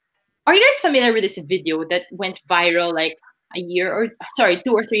 are you guys familiar with this video that went viral like 2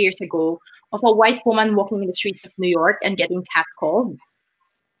 or 3 years ago, of a white woman walking in the streets of New York and getting catcalled?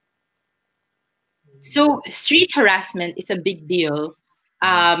 So street harassment is a big deal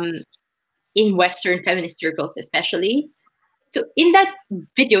in Western feminist circles, especially. So in that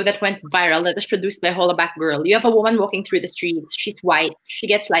video that went viral, that was produced by Hollaback Girl, you have a woman walking through the streets. She's white. She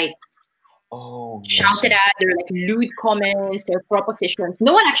gets like shouted at. There are like lewd comments. There are propositions.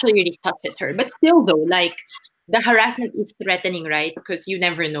 No one actually really touches her. But still, though, like the harassment is threatening, right? Because you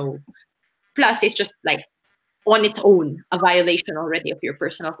never know. Plus, it's just like on its own a violation already of your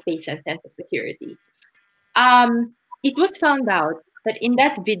personal space and sense of security. It was found out that in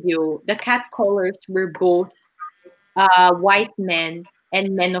that video, the catcallers were both white men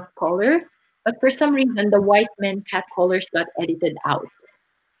and men of color, but for some reason the white men catcallers got edited out.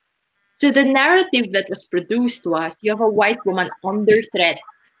 So the narrative that was produced was, you have a white woman under threat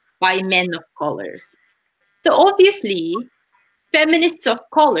by men of color. So obviously, feminists of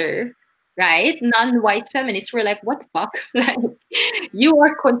color, right, non-white feminists, were like, what the fuck? Like, you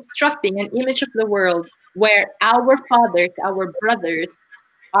are constructing an image of the world where our fathers, our brothers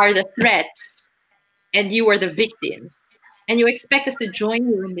are the threats and you are the victims. and you expect us to join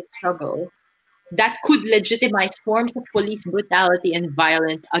you in this struggle that could legitimize forms of police brutality and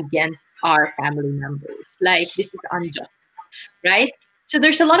violence against our family members. Like, this is unjust, right? So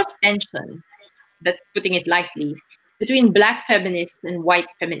there's a lot of tension, that's putting it lightly, between Black feminists and white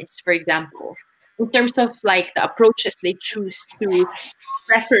feminists, for example, in terms of like the approaches they choose to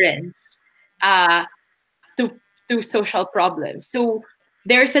preference uh, to social problems. So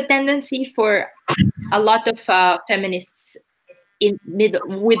there's a tendency for a lot of feminists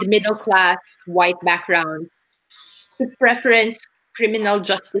with middle class white backgrounds to preference criminal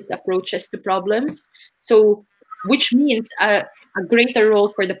justice approaches to problems. So, which means a greater role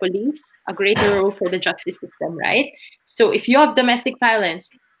for the police, a greater role for the justice system, right? So, if you have domestic violence,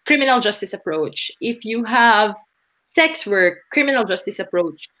 criminal justice approach. If you have sex work, criminal justice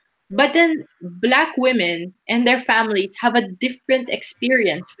approach. But then Black women and their families have a different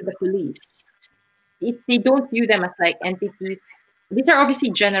experience with the police. They don't view them as like entities. These are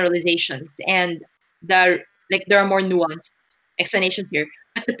obviously generalizations, and there are more nuanced explanations here.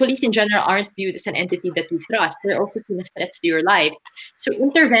 But the police in general aren't viewed as an entity that you trust. They're also seen as threats to your lives. So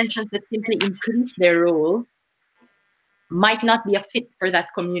interventions that simply increase their role might not be a fit for that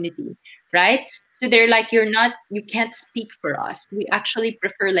community, right? So they're like, you can't speak for us. We actually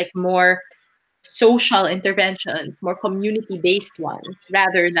prefer like more social interventions, more community-based ones,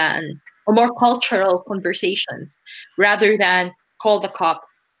 or more cultural conversations, rather than call the cops,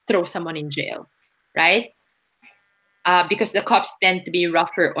 throw someone in jail, right? Because the cops tend to be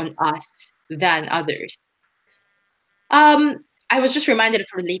rougher on us than others. I was just reminded of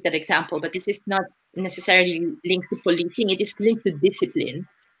a related example, but this is not necessarily linked to policing. It is linked to discipline.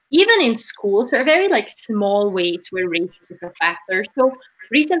 Even in schools, there are very like small ways where race is a factor. So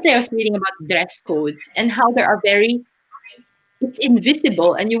recently I was reading about dress codes and how there are it's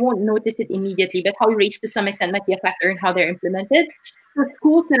invisible and you won't notice it immediately, but how race to some extent might be a factor in how they're implemented. So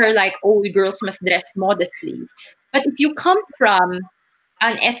schools that are like, oh, girls must dress modestly. But if you come from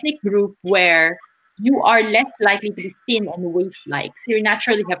an ethnic group where you are less likely to be thin and waist-like, so you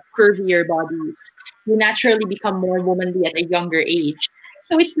naturally have curvier bodies, you naturally become more womanly at a younger age.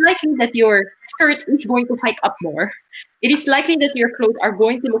 So it's likely that your skirt is going to hike up more. It is likely that your clothes are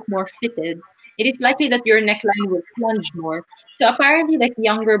going to look more fitted. It is likely that your neckline will plunge more. So apparently, like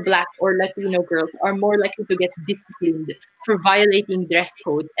younger Black or Latino girls are more likely to get disciplined for violating dress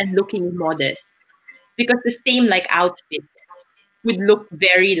codes and looking immodest, because the same like outfit would look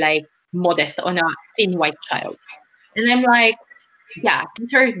very like modest on a thin white child. And I'm like, yeah,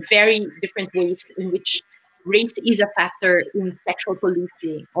 these are very different ways in which race is a factor in sexual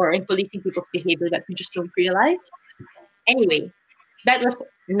policing or in policing people's behavior that we just don't realize. Anyway, that was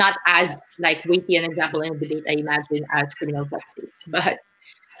not as like weighty an example in a debate, I imagine, as criminal justice, but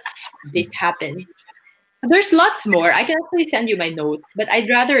this happens. There's lots more. I can actually send you my notes, but I'd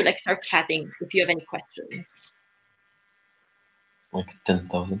rather like start chatting if you have any questions. Like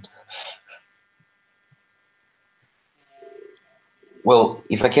 10,000. Well,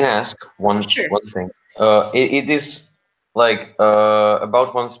 if I can ask one thing, it is like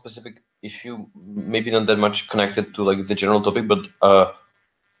about one specific issue, maybe not that much connected to like the general topic, but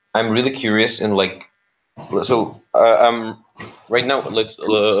I'm really curious and like, so I'm right now like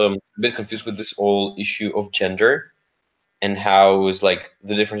a bit confused with this whole issue of gender and how is like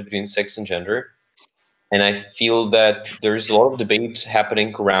the difference between sex and gender. And I feel that there's a lot of debate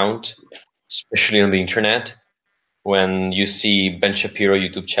happening around, especially on the internet, when you see Ben Shapiro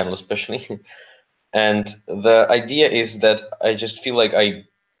YouTube channel, especially. And the idea is that I just feel like it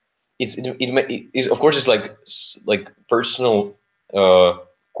is, of course, it's like personal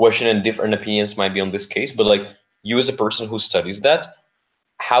question and different opinions might be on this case, but like you as a person who studies that,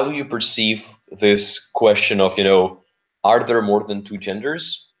 how do you perceive this question of, you know, are there more than two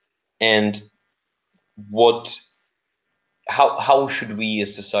genders? And how should we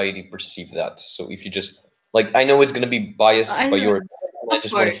as society perceive that? So if you just like, I know it's going to be biased by your, I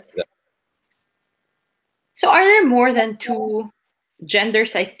just want to hear that. So are there more than two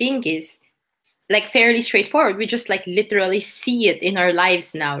genders? I think is like fairly straightforward. We just like literally see it in our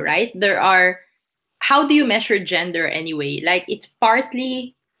lives now, right? How do you measure gender anyway? Like it's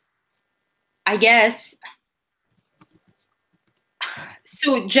partly, I guess,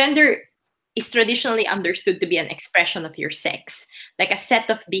 so gender is traditionally understood to be an expression of your sex, like a set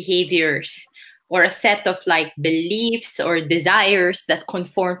of behaviors or a set of like beliefs or desires that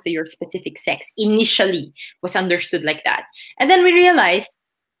conform to your specific sex initially was understood like that. And then we realized,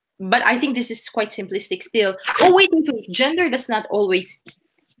 but I think this is quite simplistic still. Oh, wait, gender does not always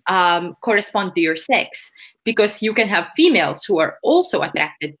correspond to your sex, because you can have females who are also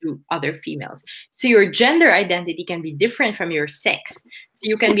attracted to other females. So your gender identity can be different from your sex. So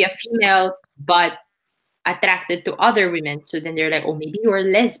you can be a female but attracted to other women. So then they're like, oh, maybe you're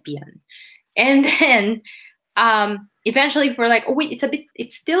lesbian. And then eventually we're like, oh wait,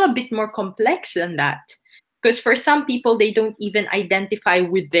 it's still a bit more complex than that. Because for some people, they don't even identify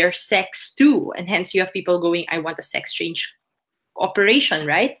with their sex too. And hence you have people going, I want a sex change operation,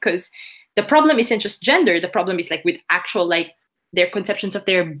 right? Because the problem isn't just gender. The problem is like with actual, like their conceptions of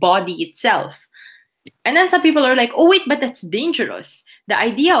their body itself. And then some people are like, oh wait, but that's dangerous. The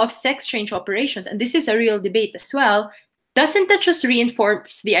idea of sex change operations, and this is a real debate as well, doesn't that just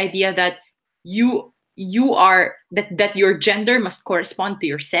reinforce the idea that you are that your gender must correspond to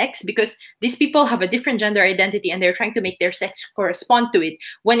your sex, because these people have a different gender identity and they're trying to make their sex correspond to it,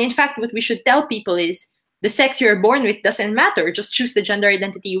 when in fact what we should tell people is the sex you're born with doesn't matter, just choose the gender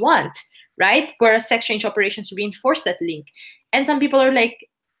identity you want, right? Whereas sex change operations reinforce that link. And some people are like,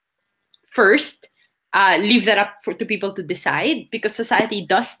 first, leave that up to people to decide, because society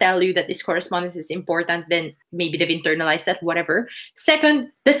does tell you that this correspondence is important, then maybe they've internalized that, whatever.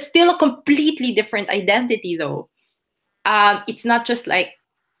 Second, that's still a completely different identity though. It's not just like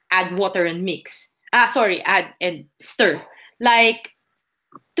add water and mix. Add and stir. Like,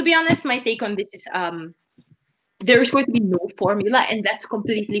 to be honest, my take on this is there's going to be no formula, and that's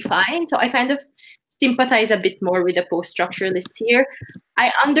completely fine. So I kind of sympathize a bit more with the post-structuralists here.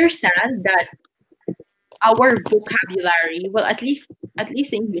 I understand that our vocabulary, well, at least the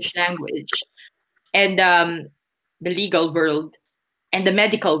English language and the legal world and the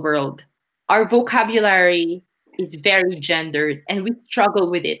medical world, our vocabulary is very gendered and we struggle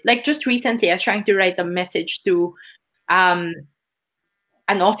with it. Like just recently, I was trying to write a message to an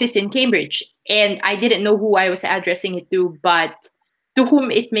office in Cambridge, and I didn't know who I was addressing it to, but to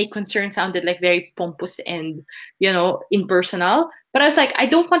whom it may concern sounded like very pompous and, impersonal. But I was like, I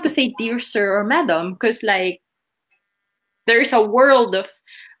don't want to say dear sir or madam, because like there's a world of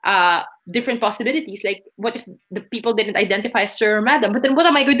different possibilities. Like, what if the people didn't identify as sir or madam? But then what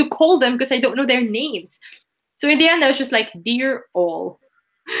am I going to call them, because I don't know their names? So in the end, I was just like, dear all,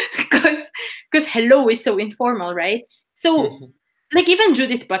 because hello is so informal, right? So like even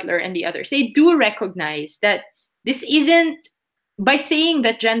Judith Butler and the others, they do recognize that this isn't, by saying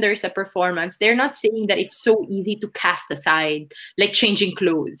that gender is a performance, they're not saying that it's so easy to cast aside, like changing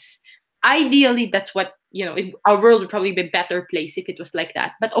clothes. Ideally, that's what, our world would probably be a better place if it was like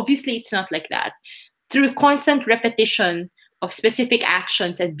that. But obviously, it's not like that. Through constant repetition of specific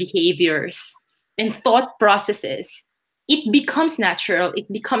actions and behaviors and thought processes, it becomes natural,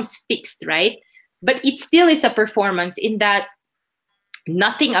 it becomes fixed, right? But it still is a performance in that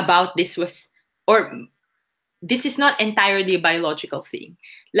nothing about this was, or this is not entirely a biological thing.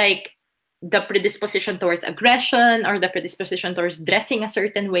 Like the predisposition towards aggression or the predisposition towards dressing a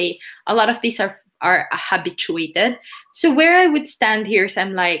certain way, a lot of these are habituated. So where I would stand here is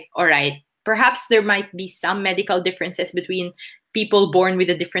I'm like, all right, perhaps there might be some medical differences between people born with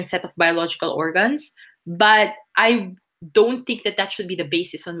a different set of biological organs, but I don't think that should be the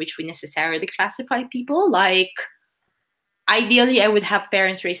basis on which we necessarily classify people. Like, ideally, I would have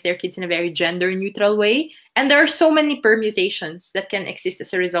parents raise their kids in a very gender neutral way. And there are so many permutations that can exist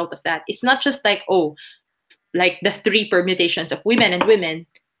as a result of that. It's not just like, oh, like the 3 permutations of women and women,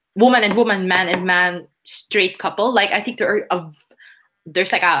 woman and woman, man and man, straight couple. Like, I think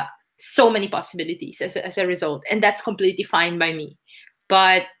there's like so many possibilities as a result. And that's completely fine by me.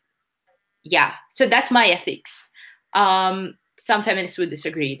 But yeah, so that's my ethics. Some feminists would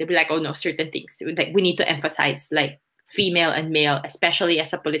disagree. They'd be like, oh no, certain things, like we need to emphasize like female and male, especially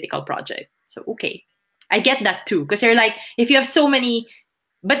as a political project. So, okay, I get that too. Because they're like, if you have so many,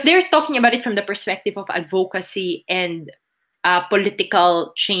 but they're talking about it from the perspective of advocacy and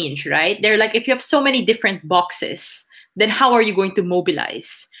political change, right? They're like, if you have so many different boxes, then how are you going to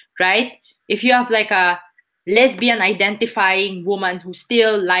mobilize, right? If you have like a lesbian identifying woman who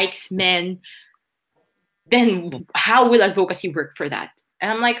still likes men, then how will advocacy work for that? And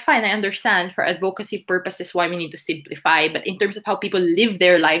I'm like, fine, I understand for advocacy purposes why we need to simplify, but in terms of how people live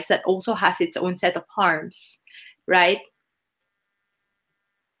their lives, that also has its own set of harms, right?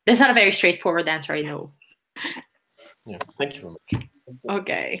 That's not a very straightforward answer, I know. Yeah, thank you very much.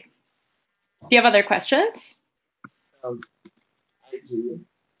 Okay. Do you have other questions? I do.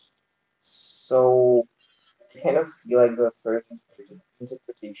 So I kind of feel like the first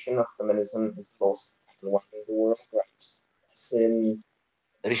interpretation of feminism is the most common one in the world, right? As in,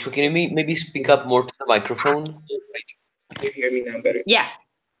 Rishko, can you maybe speak up more to the microphone? Can you hear me now better? Yeah.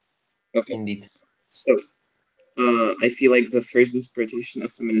 Okay. Indeed. So I feel like the first interpretation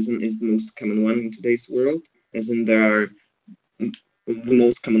of feminism is the most common one in today's world, as in there are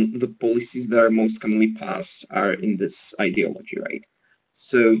the policies that are most commonly passed are in this ideology, right?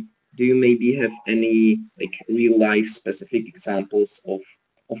 So do you maybe have any like real life specific examples of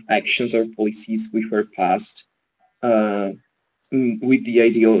actions or policies which were passed with the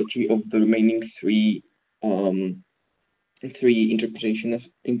ideology of the remaining three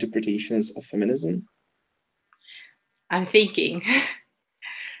interpretations of feminism? I'm thinking.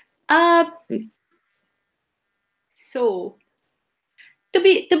 So to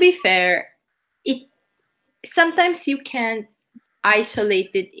be fair, it sometimes you can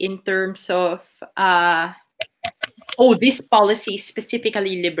isolate it in terms of this policy is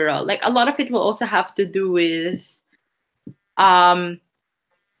specifically liberal. Like a lot of it will also have to do with the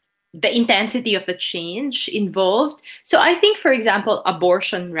intensity of the change involved. So I think, for example,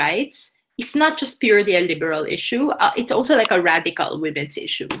 abortion rights is not just purely a liberal issue. It's also like a radical women's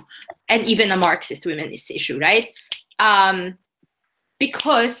issue, and even a Marxist women's issue, right?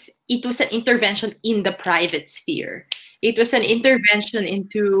 Because it was an intervention in the private sphere. It was an intervention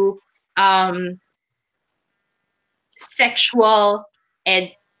into sexual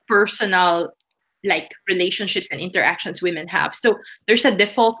and personal like relationships and interactions women have. So there's a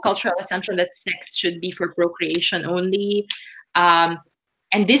default cultural assumption that sex should be for procreation only. And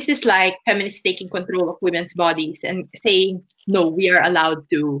this is like feminists taking control of women's bodies and saying, no, we are allowed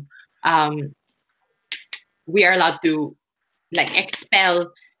to like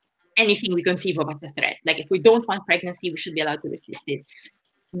expel anything we conceive of as a threat. Like if we don't want pregnancy, we should be allowed to resist it.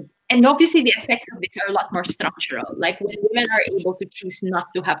 And obviously the effects of this are a lot more structural. Like when women are able to choose not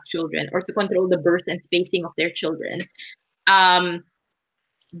to have children or to control the birth and spacing of their children, the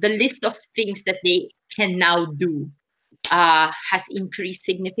list of things that they can now do has increased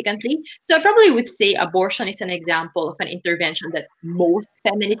significantly. So I probably would say abortion is an example of an intervention that most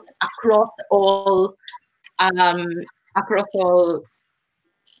feminists across all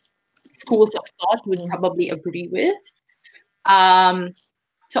schools of thought would probably agree with.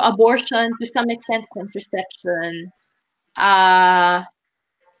 So abortion, to some extent, contraception. Trying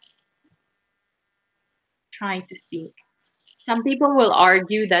to think. Some people will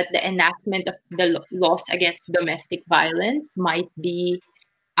argue that the enactment of the laws against domestic violence might be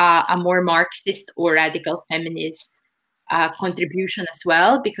a more Marxist or radical feminist contribution as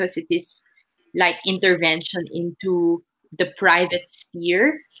well, because it is like intervention into the private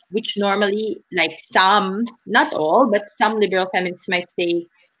sphere, which normally, like some, not all, but some liberal feminists might say,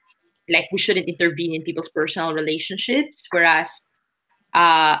 like we shouldn't intervene in people's personal relationships, whereas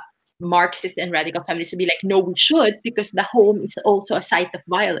Marxist and radical feminists would be like, no, we should, because the home is also a site of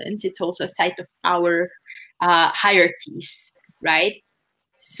violence. It's also a site of power hierarchies, right?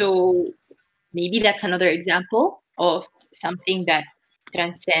 So maybe that's another example of something that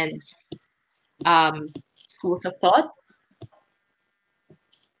transcends schools of thought.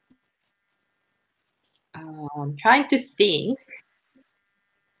 I'm trying to think.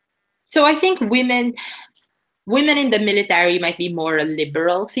 So I think women in the military might be more a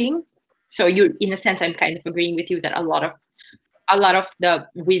liberal thing. So you, in a sense, I'm kind of agreeing with you that a lot of the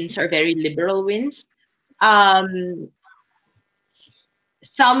wins are very liberal wins.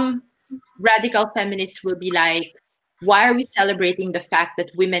 Some radical feminists will be like, why are we celebrating the fact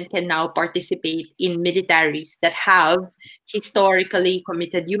that women can now participate in militaries that have historically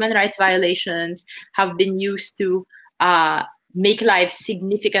committed human rights violations, have been used to make lives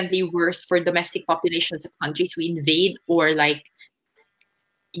significantly worse for domestic populations of countries we invade or like,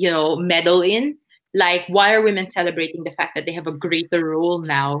 meddle in? Like, why are women celebrating the fact that they have a greater role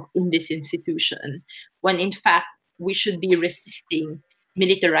now in this institution, when in fact we should be resisting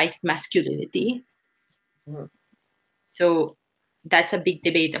militarized masculinity? So that's a big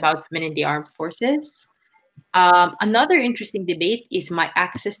debate about women in the armed forces. Another interesting debate is my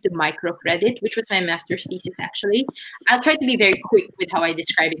access to microcredit, which was my master's thesis, actually. I'll try to be very quick with how I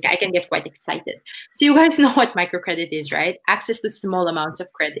describe it. I can get quite excited. So you guys know what microcredit is, right? Access to small amounts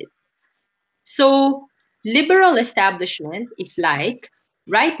of credit. So liberal establishment is like,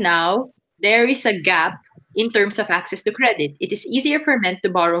 right now, there is a gap in terms of access to credit. It is easier for men to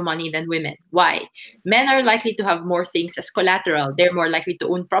borrow money than women. Why? Men are likely to have more things as collateral. They're more likely to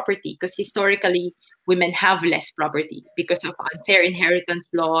own property because historically, women have less property because of unfair inheritance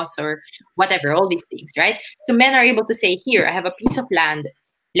laws or whatever, all these things, right? So men are able to say, here, I have a piece of land,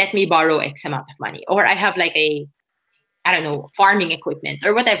 let me borrow X amount of money. Or I have like farming equipment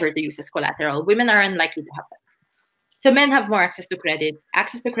or whatever to use as collateral. Women are unlikely to have that. So men have more access to credit.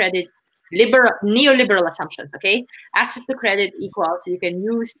 Access to credit, neoliberal assumptions, okay? Access to credit equals you can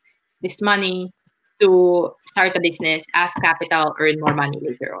use this money to start a business, ask capital, earn more money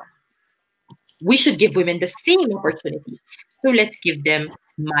later on. We should give women the same opportunity. So let's give them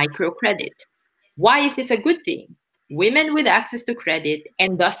microcredit. Why is this a good thing? Women with access to credit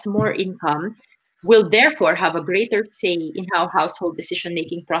and thus more income will therefore have a greater say in how household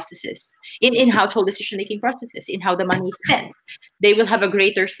decision-making processes, in household decision-making processes, in how the money is spent. They will have a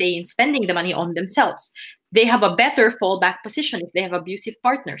greater say in spending the money on themselves. They have a better fallback position. If they have abusive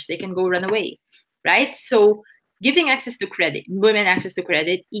partners, they can go run away, right? So giving access to credit, women access to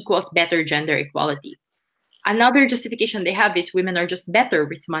credit equals better gender equality. Another justification they have is women are just better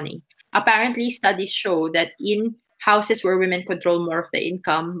with money. Apparently, studies show that in houses where women control more of the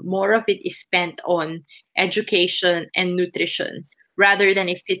income, more of it is spent on education and nutrition rather than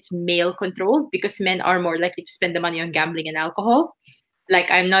if it's male controlled, because men are more likely to spend the money on gambling and alcohol.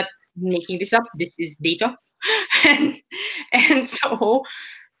 Like, I'm not making this up, this is data. and so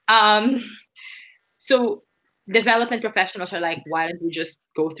development professionals are like, why don't we just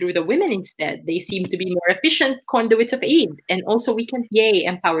go through the women instead? They seem to be more efficient conduits of aid. And also we can,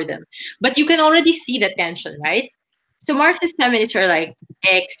 empower them. But you can already see the tension, right? So Marxist feminists are like,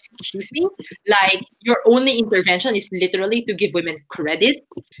 excuse me? Like, your only intervention is literally to give women credit.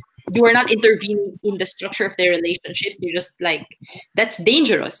 You are not intervening in the structure of their relationships. You're just like, that's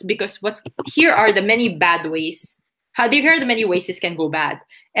dangerous, because here are the many bad ways. Here are the many ways this can go bad.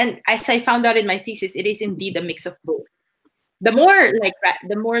 And as I found out in my thesis, it is indeed a mix of both. The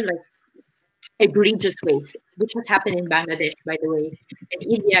more egregious ways, which has happened in Bangladesh, by the way, and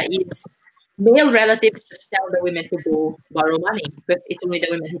India, is male relatives just tell the women to go borrow money because it's only the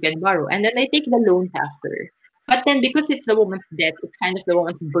women who can borrow. And then they take the loans after. But then because it's the woman's debt, it's kind of the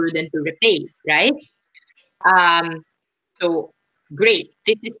woman's burden to repay, right? So great.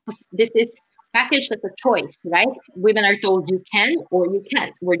 This is packaged as a choice, right? Women are told you can or you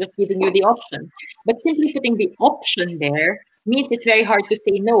can't. We're just giving you the option. But simply putting the option there means it's very hard to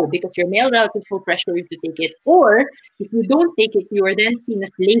say no, because your male relatives will pressure you to take it. Or if you don't take it, you are then seen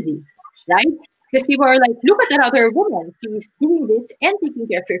as lazy, right? Because people are like, look at that other woman. She's doing this and taking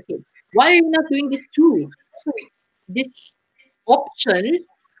care of her kids. Why are you not doing this too? So this option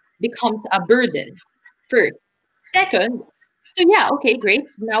becomes a burden, first. Second, so yeah, okay, great.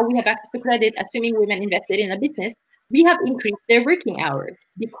 Now we have access to credit, assuming women invested in a business. We have increased their working hours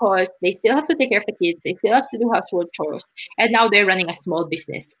because they still have to take care of the kids. They still have to do household chores. And now they're running a small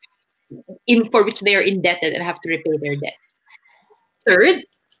business for which they are indebted and have to repay their debts. Third,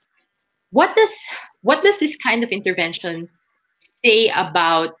 what does this kind of intervention say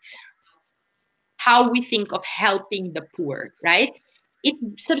about how we think of helping the poor, right? It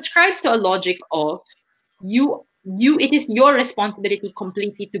subscribes to a logic of it is your responsibility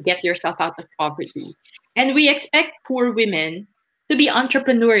completely to get yourself out of poverty. And we expect poor women to be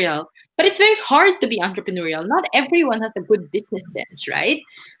entrepreneurial, but it's very hard to be entrepreneurial. Not everyone has a good business sense, right?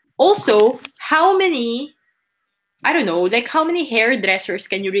 Also, how many hairdressers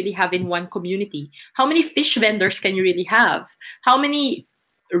can you really have in one community? How many fish vendors can you really have? How many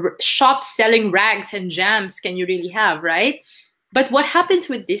shops selling rags and jams can you really have, right? But what happens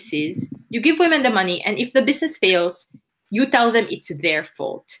with this is you give women the money, and if the business fails, you tell them it's their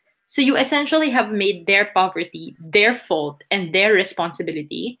fault. So you essentially have made their poverty their fault and their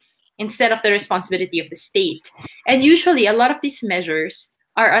responsibility instead of the responsibility of the state. And usually a lot of these measures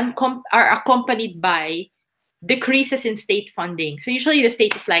are accompanied by decreases in state funding. So usually the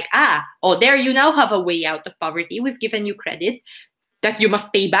state is like, there you now have a way out of poverty. We've given you credit that you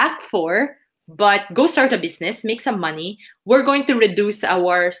must pay back for, but go start a business, make some money. We're going to reduce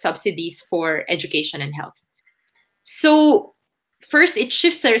our subsidies for education and health. So first, it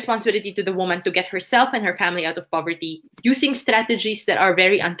shifts the responsibility to the woman to get herself and her family out of poverty using strategies that are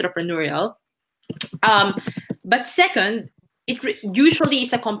very entrepreneurial. But second, it usually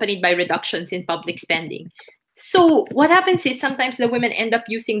is accompanied by reductions in public spending. So what happens is sometimes the women end up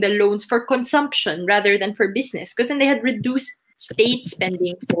using the loans for consumption rather than for business, because then they had reduced state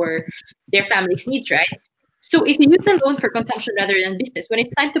spending for their family's needs, right? So if you use a loan for consumption rather than business, when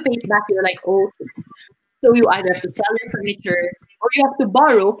it's time to pay it back, you're like, oh, so you either have to sell your furniture or you have to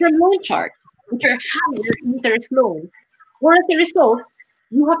borrow from loan sharks, which are higher interest loans. Or as a result,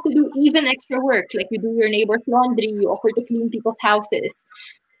 you have to do even extra work, like you do your neighbor's laundry, you offer to clean people's houses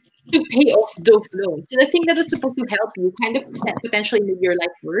to pay off those loans. So the thing that was supposed to help you kind of potentially made your life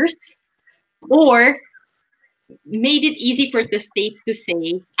worse, or made it easy for the state to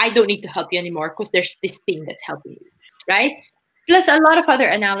say, I don't need to help you anymore because there's this thing that's helping you, right? Plus a lot of other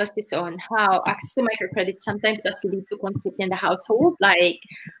analysis on how access to microcredit sometimes does lead to conflict in the household, like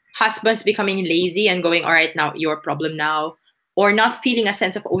husbands becoming lazy and going, all right, now your problem now, or not feeling a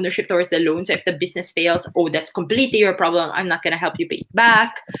sense of ownership towards the loan. So if the business fails, oh, that's completely your problem. I'm not going to help you pay it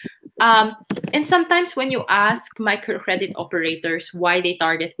back. And sometimes when you ask microcredit operators why they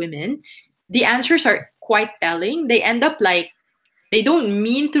target women, the answers are quite telling. They end up like, they don't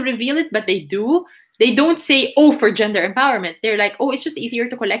mean to reveal it, but they do. They don't say, oh, for gender empowerment. They're like, oh, it's just easier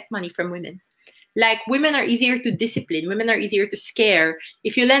to collect money from women. Like, women are easier to discipline. Women are easier to scare.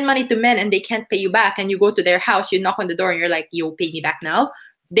 If you lend money to men and they can't pay you back and you go to their house, you knock on the door and you're like, yo, pay me back now.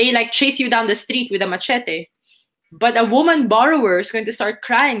 They like chase you down the street with a machete. But a woman borrower is going to start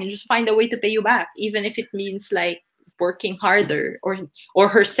crying and just find a way to pay you back, even if it means like working harder or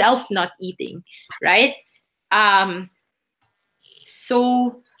herself not eating, right?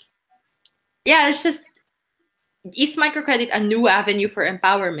 So yeah, it's just, is microcredit a new avenue for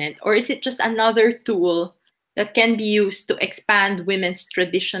empowerment, or is it just another tool that can be used to expand women's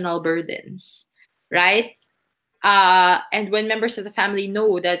traditional burdens, right? And when members of the family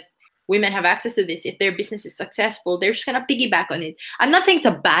know that women have access to this, if their business is successful, they're just gonna piggyback on it. I'm not saying it's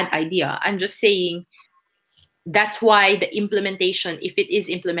a bad idea. I'm just saying that's why the implementation, if it is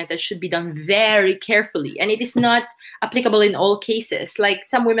implemented, should be done very carefully. And it is not applicable in all cases. Like,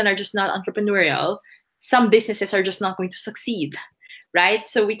 some women are just not entrepreneurial. Some businesses are just not going to succeed, right?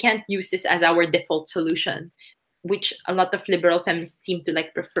 So we can't use this as our default solution, which a lot of liberal feminists seem to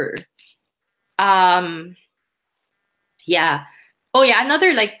like prefer. Yeah. Oh yeah,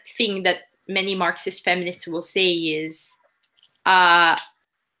 another like thing that many Marxist feminists will say is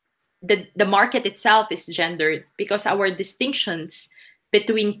the market itself is gendered because our distinctions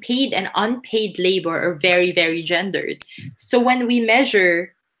between paid and unpaid labor are very, very gendered. So when we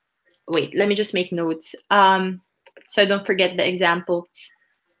measure, wait, let me just make notes so I don't forget the examples.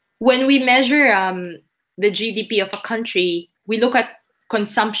 When we measure the GDP of a country, we look at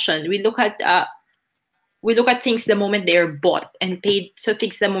consumption. We look at things the moment they are bought and paid. So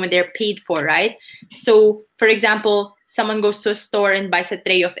things the moment they're paid for, right? So for example, someone goes to a store and buys a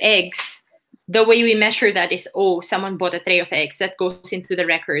tray of eggs. The way we measure that is, oh, someone bought a tray of eggs. That goes into the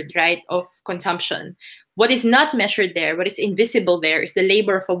record, right, of consumption. What is not measured there, what is invisible there, is the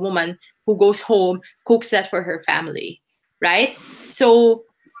labor of a woman who goes home, cooks that for her family, right? So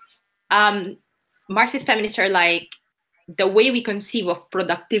Marxist feminists are like, the way we conceive of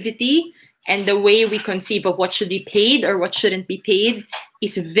productivity and the way we conceive of what should be paid or what shouldn't be paid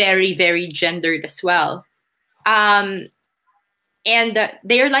is very, very gendered as well. And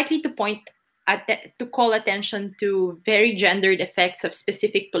they are likely to to call attention to very gendered effects of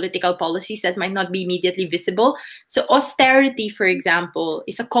specific political policies that might not be immediately visible. So austerity, for example,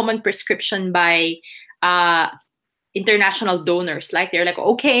 is a common prescription by international donors. Like, they're like,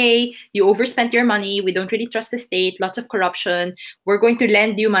 okay, you overspent your money, we don't really trust the state, lots of corruption, we're going to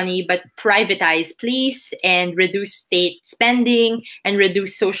lend you money, but privatize please, and reduce state spending and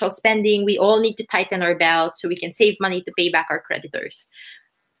reduce social spending. We all need to tighten our belt so we can save money to pay back our creditors.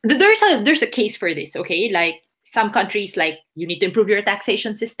 There's a case for this, okay? Like, some countries, like, you need to improve your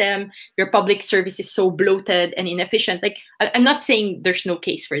taxation system, your public service is so bloated and inefficient. Like, I'm not saying there's no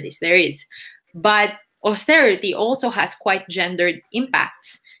case for this, there is, but austerity also has quite gendered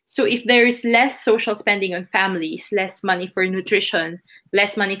impacts. So if there is less social spending on families, less money for nutrition,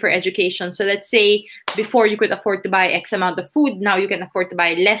 less money for education. So let's say before you could afford to buy X amount of food, now you can afford to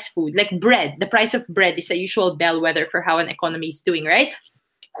buy less food. Like bread, the price of bread is a usual bellwether for how an economy is doing, right?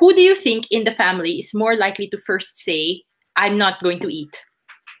 Who do you think in the family is more likely to first say, I'm not going to eat?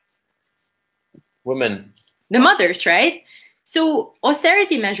 Women. The mothers, right? So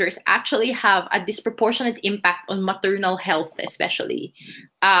austerity measures actually have a disproportionate impact on maternal health, especially,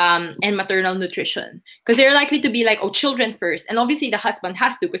 and maternal nutrition. Because they're likely to be like, oh, children first. And obviously the husband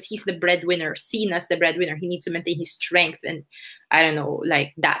has to, because he's the breadwinner, seen as the breadwinner. He needs to maintain his strength and, I don't know,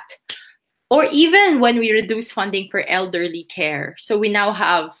 like that. Or even when we reduce funding for elderly care. So we now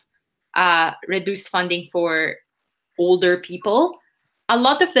have reduced funding for older people. A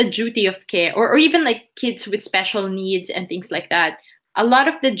lot of the duty of care, or even like kids with special needs and things like that, a lot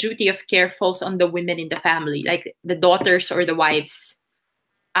of the duty of care falls on the women in the family, like the daughters or the wives,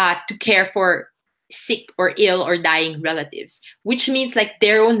 to care for sick or ill or dying relatives, which means like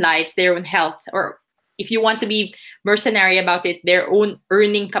their own lives, their own health, or if you want to be mercenary about it, their own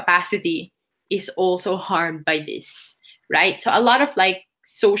earning capacity is also harmed by this, right? So a lot of like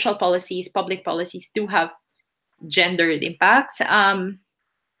social policies, public policies do have gendered impacts.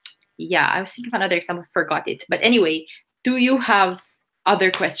 Yeah, I was thinking of another example, forgot it. But anyway, do you have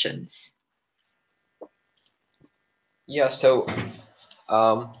other questions? Yeah, so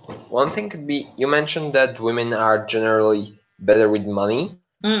one thing could be, you mentioned that women are generally better with money.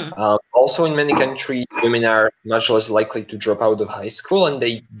 Also, in many countries, women are much less likely to drop out of high school, and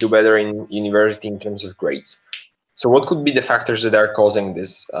they do better in university in terms of grades. So what could be the factors that are causing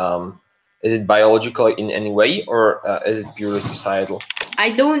this? Is it biological in any way, or is it purely societal?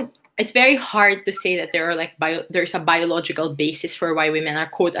 It's very hard to say that there's a biological basis for why women are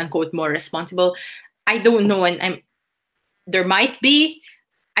quote unquote more responsible. I don't know, and there might be.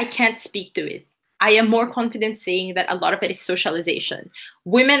 I can't speak to it. I am more confident saying that a lot of it is socialization.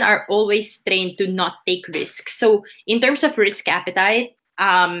 Women are always trained to not take risks. So in terms of risk appetite,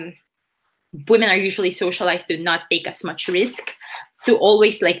 women are usually socialized to not take as much risk, to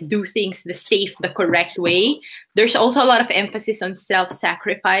always like do things the safe, the correct way. There's also a lot of emphasis on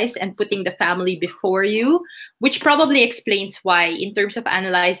self-sacrifice and putting the family before you, which probably explains why, in terms of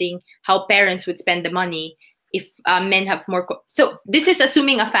analyzing how parents would spend the money, if men have more. So this is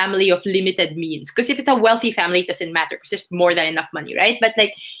assuming a family of limited means, because if it's a wealthy family, it doesn't matter because there's more than enough money, right? But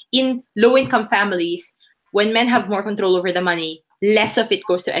like in low-income families, when men have more control over the money, less of it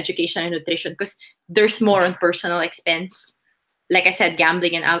goes to education and nutrition because there's more on personal expense. Like I said,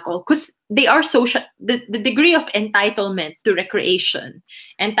 gambling and alcohol, because they are social. The degree of entitlement to recreation,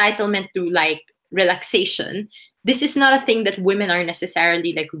 entitlement to like relaxation, this is not a thing that women are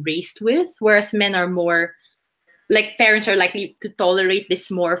necessarily like raised with, whereas men are more, like parents are likely to tolerate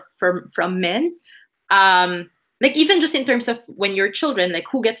this more from men. Like even just in terms of when you're children, like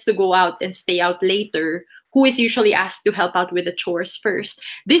who gets to go out and stay out later, who is usually asked to help out with the chores first.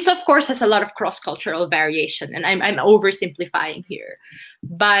 This, of course, has a lot of cross-cultural variation, and I'm oversimplifying here.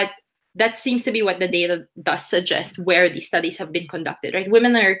 But that seems to be what the data does suggest where these studies have been conducted, right?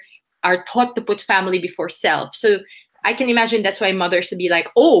 Women are taught to put family before self. So I can imagine that's why mothers would be like,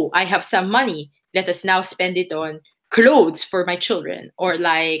 oh, I have some money. Let us now spend it on clothes for my children, or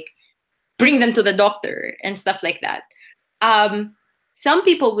like bring them to the doctor and stuff like that. Some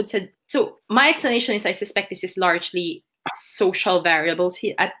people would say, so my explanation is I suspect this is largely social variables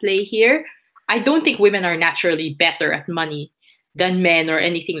at play here. I don't think women are naturally better at money than men or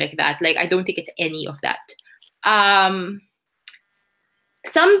anything like that. Like, I don't think it's any of that.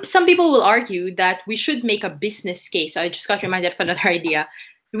 Some people will argue that we should make a business case. So I just got reminded of another idea.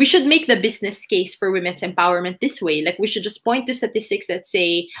 We should make the business case for women's empowerment this way. Like, we should just point to statistics that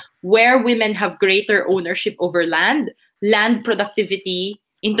say where women have greater ownership over land productivity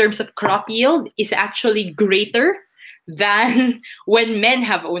in terms of crop yield is actually greater than when men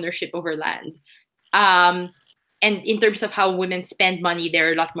have ownership over land. And in terms of how women spend money,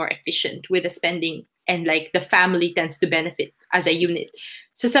 they're a lot more efficient with the spending, and like the family tends to benefit as a unit.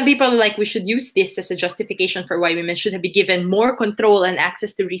 So some people are like, we should use this as a justification for why women should be given more control and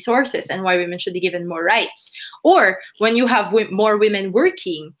access to resources, and why women should be given more rights. Or when you have more women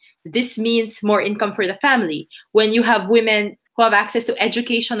working, this means more income for the family. When you have women who have access to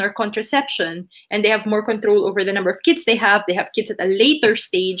education or contraception, and they have more control over the number of kids they have kids at a later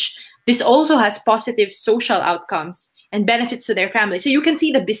stage, this also has positive social outcomes and benefits to their family. So you can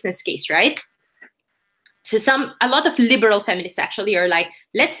see the business case, right? So a lot of liberal feminists actually are like,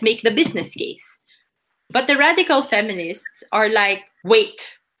 let's make the business case. But the radical feminists are like,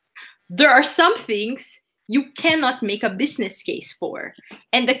 wait, there are some things you cannot make a business case for.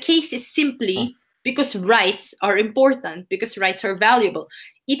 And the case is simply because rights are important, because rights are valuable.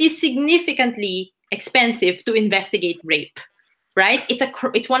 It is significantly expensive to investigate rape, right?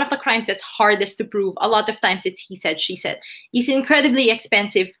 It's one of the crimes that's hardest to prove. A lot of times it's he said, she said. It's incredibly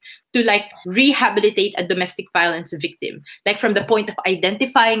expensive to like rehabilitate a domestic violence victim, like from the point of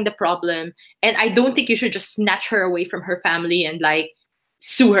identifying the problem. And I don't think you should just snatch her away from her family and like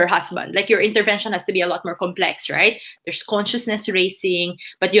sue her husband. Like, your intervention has to be a lot more complex, right? There's consciousness raising,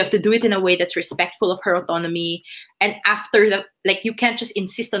 but you have to do it in a way that's respectful of her autonomy. And after you can't just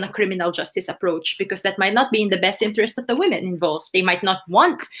insist on a criminal justice approach, because that might not be in the best interest of the women involved. They might not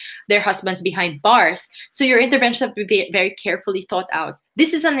want their husbands behind bars. So your intervention have to be very carefully thought out.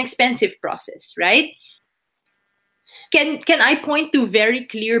 This is an expensive process, right? Can I point to very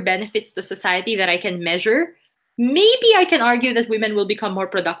clear benefits to society that I can measure? Maybe I can argue that women will become more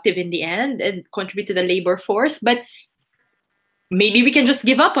productive in the end and contribute to the labor force, but maybe we can just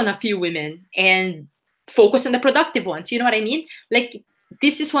give up on a few women and focus on the productive ones. You know what I mean? Like,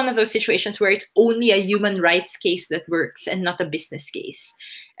 this is one of those situations where it's only a human rights case that works and not a business case.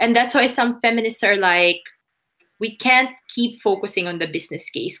 And that's why some feminists are like, we can't keep focusing on the business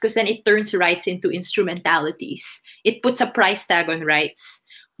case, because then it turns rights into instrumentalities. It puts a price tag on rights.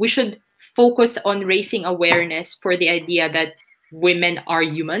 We should focus on raising awareness for the idea that women are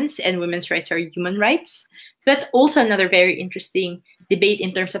humans and women's rights are human rights. So that's also another very interesting debate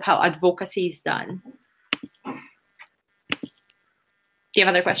in terms of how advocacy is done. Do you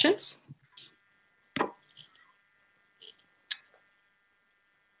have other questions?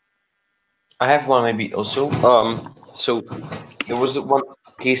 I have one maybe also. So there was one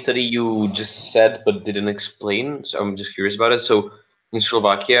case study you just said but didn't explain, so I'm just curious about it. So in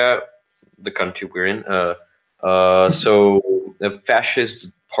Slovakia, the country we're in, so the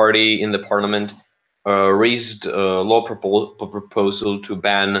fascist party in the parliament raised a law proposal to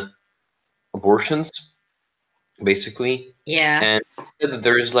ban abortions, basically. Yeah. And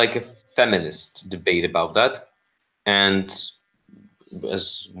there is like a feminist debate about that, and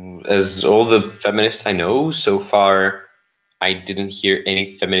as all the feminists I know so far, I didn't hear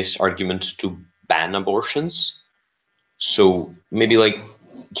any feminist arguments to ban abortions. So maybe like,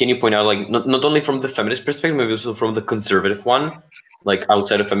 can you point out like not only from the feminist perspective, maybe also from the conservative one, like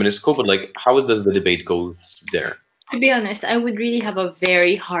outside of feminist school, but like how does the debate go there? To be honest, I would really have a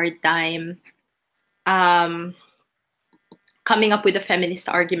very hard time coming up with a feminist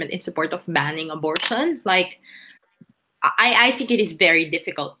argument in support of banning abortion. Like, I think it is very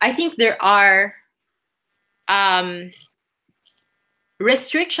difficult. I think there are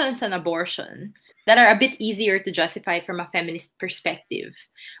restrictions on abortion that are a bit easier to justify from a feminist perspective.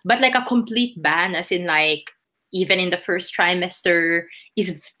 But like a complete ban, as in like even in the first trimester,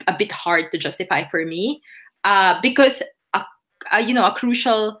 is a bit hard to justify for me. Because a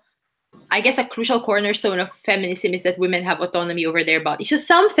crucial cornerstone of feminism is that women have autonomy over their bodies. So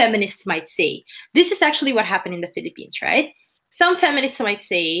some feminists might say, this is actually what happened in the Philippines, right? Some feminists might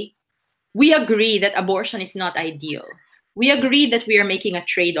say, we agree that abortion is not ideal. We agree that we are making a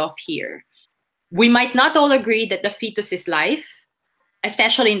trade-off here. We might not all agree that the fetus is life,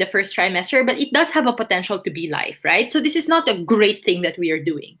 especially in the first trimester, but it does have a potential to be life, right? So this is not a great thing that we are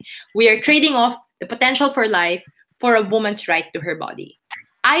doing. We are trading off the potential for life for a woman's right to her body.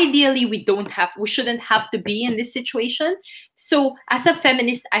 Ideally, we shouldn't have to be in this situation. So as a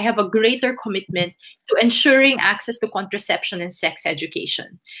feminist, I have a greater commitment to ensuring access to contraception and sex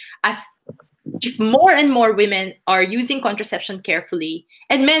education. As if more and more women are using contraception carefully,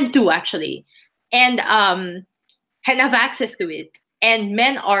 and men too actually, and have access to it, and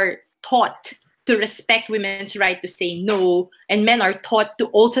men are taught to respect women's right to say no, and men are taught to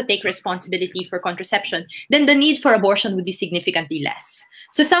also take responsibility for contraception, then the need for abortion would be significantly less.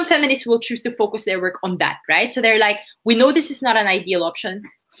 So some feminists will choose to focus their work on that, right? So they're like, we know this is not an ideal option,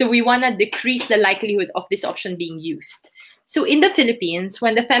 so we want to decrease the likelihood of this option being used. So in the Philippines,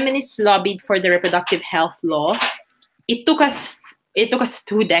 when the feminists lobbied for the reproductive health law, it took us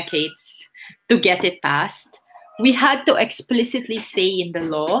 2 decades to get it passed. We had to explicitly say in the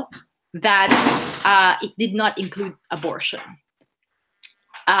law that it did not include abortion.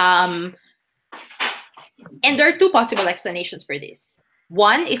 And there are 2 possible explanations for this.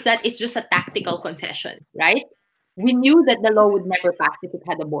 One is that it's just a tactical concession, right? We knew that the law would never pass if it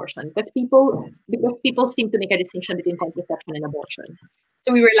had abortion because people seem to make a distinction between contraception and abortion.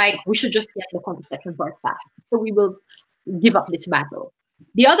 So we were like, we should just get the contraception part passed. So we will give up this battle.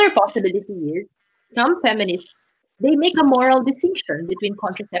 The other possibility is some feminists, they make a moral distinction between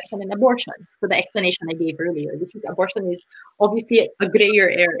contraception and abortion. So the explanation I gave earlier, which is abortion is obviously a grayer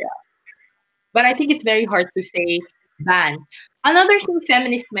area. But I think it's very hard to say ban. Another thing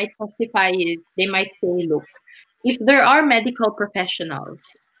feminists might justify is they might say, look, if there are medical professionals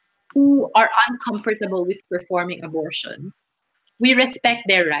who are uncomfortable with performing abortions, we respect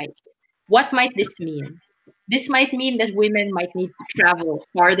their right. What might this mean? This might mean that women might need to travel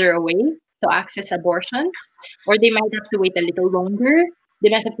farther away to access abortions, or they might have to wait a little longer. They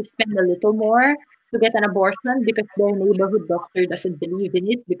might have to spend a little more to get an abortion because their neighborhood doctor doesn't believe in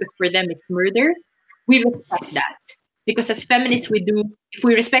it because for them it's murder. We respect that. Because as feminists, if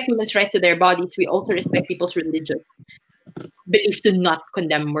we respect women's rights to their bodies, we also respect people's religious belief to not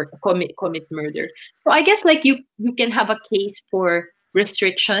condemn commit murder. So I guess like you can have a case for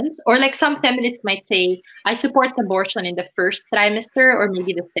restrictions, or like some feminists might say, I support abortion in the first trimester or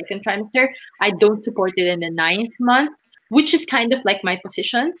maybe the second trimester. I don't support it in the 9th month, which is kind of like my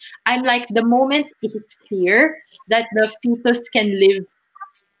position. I'm like, the moment it is clear that the fetus can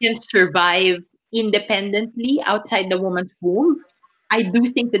survive independently outside the woman's womb, I do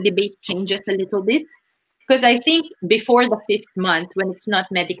think the debate changes a little bit. Because I think before the 5th month, when it's not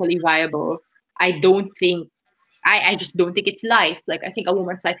medically viable, I just don't think it's life. Like, I think a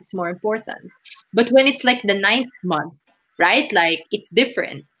woman's life is more important. But when it's like the 9th month, right? Like, it's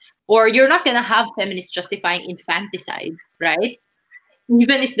different. Or you're not going to have feminists justifying infanticide, right?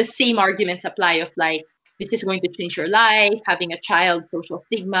 Even if the same arguments apply of like, this is going to change your life, having a child, social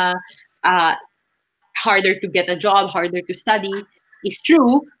stigma, harder to get a job, harder to study, is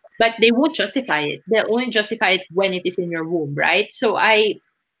true. but they won't justify it. They'll only justify it when it is in your womb, right? So I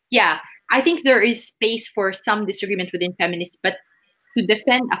think there is space for some disagreement within feminists, but to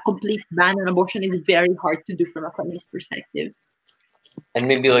defend a complete ban on abortion is very hard to do from a feminist perspective. And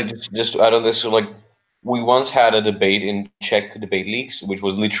maybe like just to add on this, so like we once had a debate in Czech debate leagues, which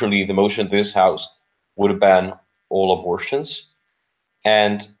was literally the motion this house would ban all abortions.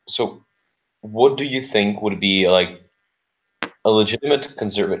 And so what do you think would be like a legitimate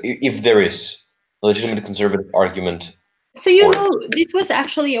conservative, if there is a legitimate conservative argument? So this was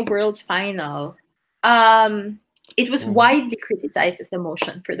actually a World's Final. It was widely criticized as a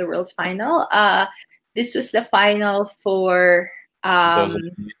motion for the World's Final. This was the final for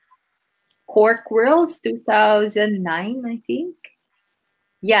Cork Worlds 2009, I think.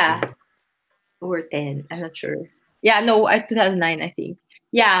 Yeah, or 10. I'm not sure. Yeah, no, 2009, I think.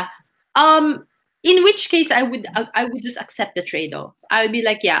 Yeah. In which case I would just accept the trade-off. I would be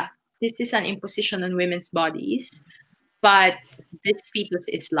like, yeah, this is an imposition on women's bodies, but this fetus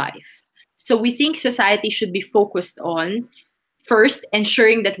is life. So we think society should be focused on, first,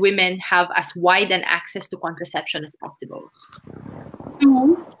 ensuring that women have as wide an access to contraception as possible.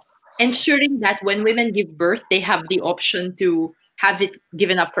 2, ensuring that when women give birth, they have the option to have it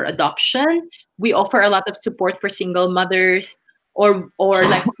given up for adoption. We offer a lot of support for single mothers or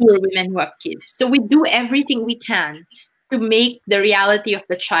like poor women who have kids. So we do everything we can to make the reality of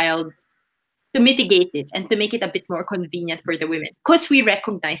the child, to mitigate it and to make it a bit more convenient for the women, because we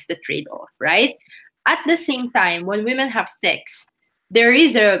recognize the trade-off, right? At the same time, when women have sex,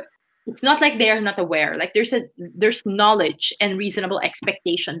 it's not like they are not aware. Like there's knowledge and reasonable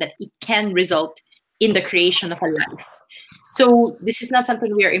expectation that it can result in the creation of a life. So this is not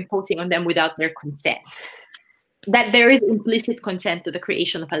something we are imposing on them without their consent. That there is implicit consent to the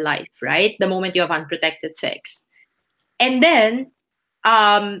creation of a life, right? The moment you have unprotected sex. And then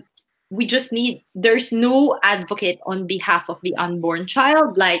there's no advocate on behalf of the unborn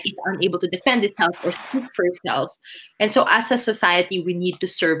child, like it's unable to defend itself or speak for itself. And so as a society, we need to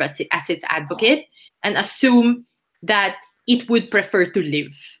serve as its advocate and assume that it would prefer to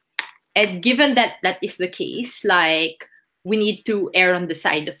live. And given that that is the case, like we need to err on the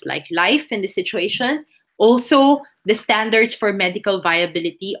side of like life in this situation. Also, the standards for medical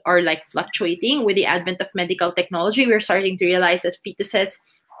viability are like fluctuating with the advent of medical technology. We're starting to realize that fetuses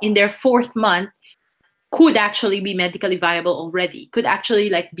in their 4th month could actually be medically viable already, could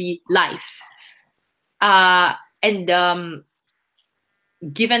actually like be life. And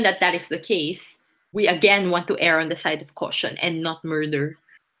given that that is the case, we again want to err on the side of caution and not murder,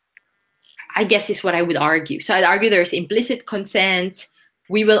 I guess is what I would argue. So I'd argue there's implicit consent.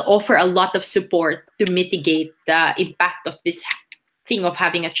 We will offer a lot of support to mitigate the impact of this thing of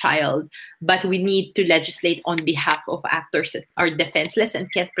having a child, but we need to legislate on behalf of actors that are defenseless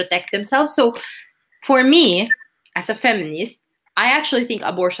and can't protect themselves. So for me, as a feminist, I actually think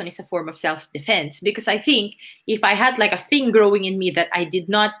abortion is a form of self-defense, because I think if I had like a thing growing in me that I did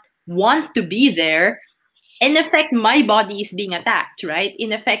not want to be there, in effect, my body is being attacked, right?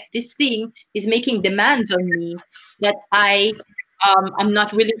 In effect, this thing is making demands on me that I'm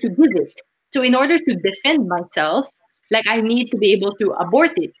not willing to give it. So in order to defend myself, like I need to be able to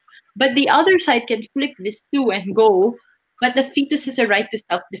abort it. But the other side can flip this too and go, but the fetus has a right to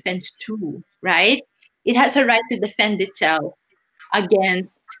self-defense too, right? It has a right to defend itself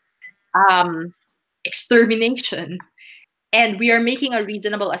against extermination. And we are making a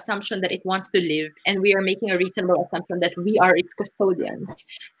reasonable assumption that it wants to live. And we are making a reasonable assumption that we are its custodians,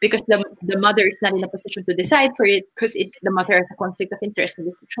 because the mother is not in a position to decide for it, because the mother has a conflict of interest in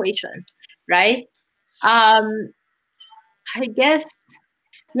this situation, right? I guess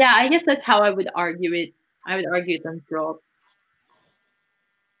that's how I would argue it. I would argue it on prop.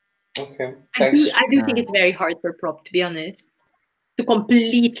 Okay, thanks. I do think it's very hard for prop, to be honest, to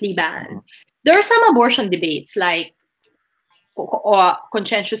completely ban. There are some abortion debates, like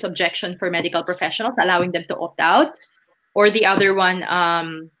conscientious objection for medical professionals, allowing them to opt out, or the other one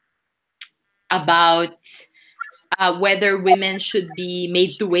about whether women should be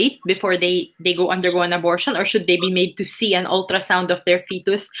made to wait before they undergo an abortion, or should they be made to see an ultrasound of their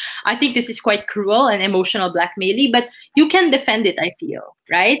fetus. I think this is quite cruel and emotional blackmailing, but you can defend it, I feel,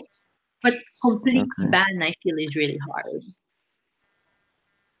 right? But complete ban, I feel, is really hard.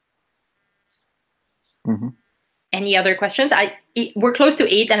 Mm-hmm. Any other questions? We're close to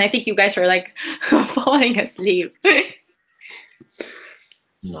 8, and I think you guys are like falling asleep. I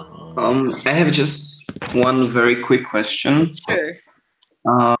have just one very quick question. Sure.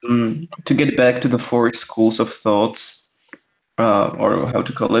 To get back to the 4 schools of thoughts, or how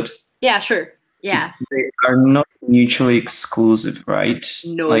to call it. Yeah, sure. Yeah. They are not mutually exclusive, right?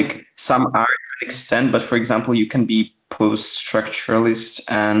 No. Like some are to an extent, but for example, you can be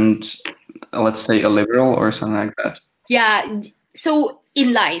post-structuralist and let's say a liberal or something like that. Yeah. So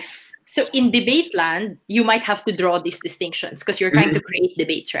in life, so in debate land, you might have to draw these distinctions because you're trying to create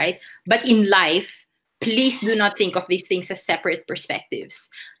debates, right? But in life, please do not think of these things as separate perspectives.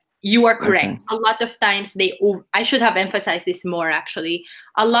 You are correct. Okay. A lot of times I should have emphasized this more actually.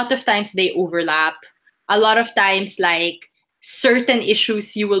 A lot of times they overlap. A lot of times, like, certain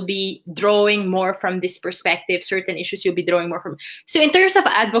issues you will be drawing more from this perspective, certain issues you'll be drawing more from. So in terms of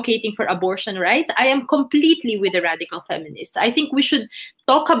advocating for abortion rights, I am completely with the radical feminists. I think we should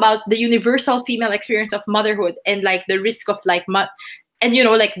talk about the universal female experience of motherhood and like the risk of like and you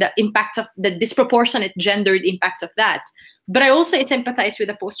know, like the impacts of the disproportionate gendered impacts of that. But I also sympathize with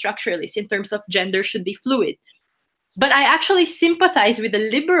the post-structuralists in terms of gender should be fluid. But I actually sympathize with the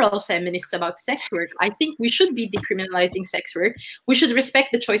liberal feminists about sex work. I think we should be decriminalizing sex work. We should respect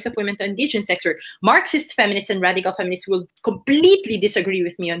the choice of women to engage in sex work. Marxist feminists and radical feminists will completely disagree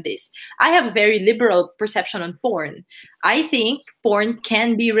with me on this. I have a very liberal perception on porn. I think porn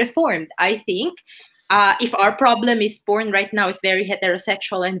can be reformed. I think if our problem is porn right now is very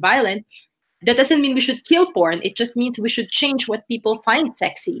heterosexual and violent, that doesn't mean we should kill porn. It just means we should change what people find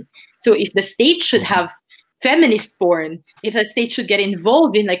sexy. So if the state should have feminist porn, if the state should get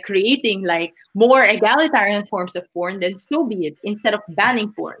involved in like creating like more egalitarian forms of porn, then so be it, instead of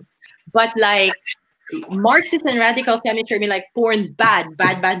banning porn. But like Marxist and radical feminists are being like porn bad,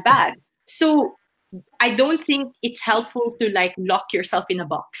 bad, bad, bad. So I don't think it's helpful to like lock yourself in a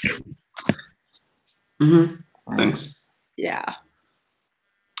box. Thanks. Yeah.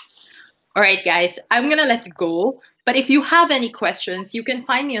 All right, guys, I'm going to let you go. But if you have any questions, you can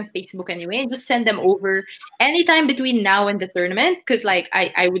find me on Facebook anyway and just send them over anytime between now and the tournament. Because like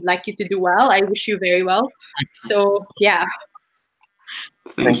I would like you to do well. I wish you very well. So yeah.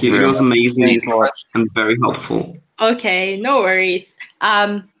 Thank you. It was amazing and very helpful. Okay, no worries.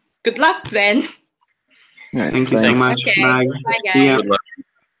 Good luck then. Thank you so much. Okay. Bye. Bye, guys. See ya. Good luck.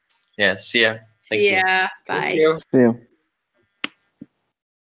 Yeah, see ya. See ya. Bye. See you.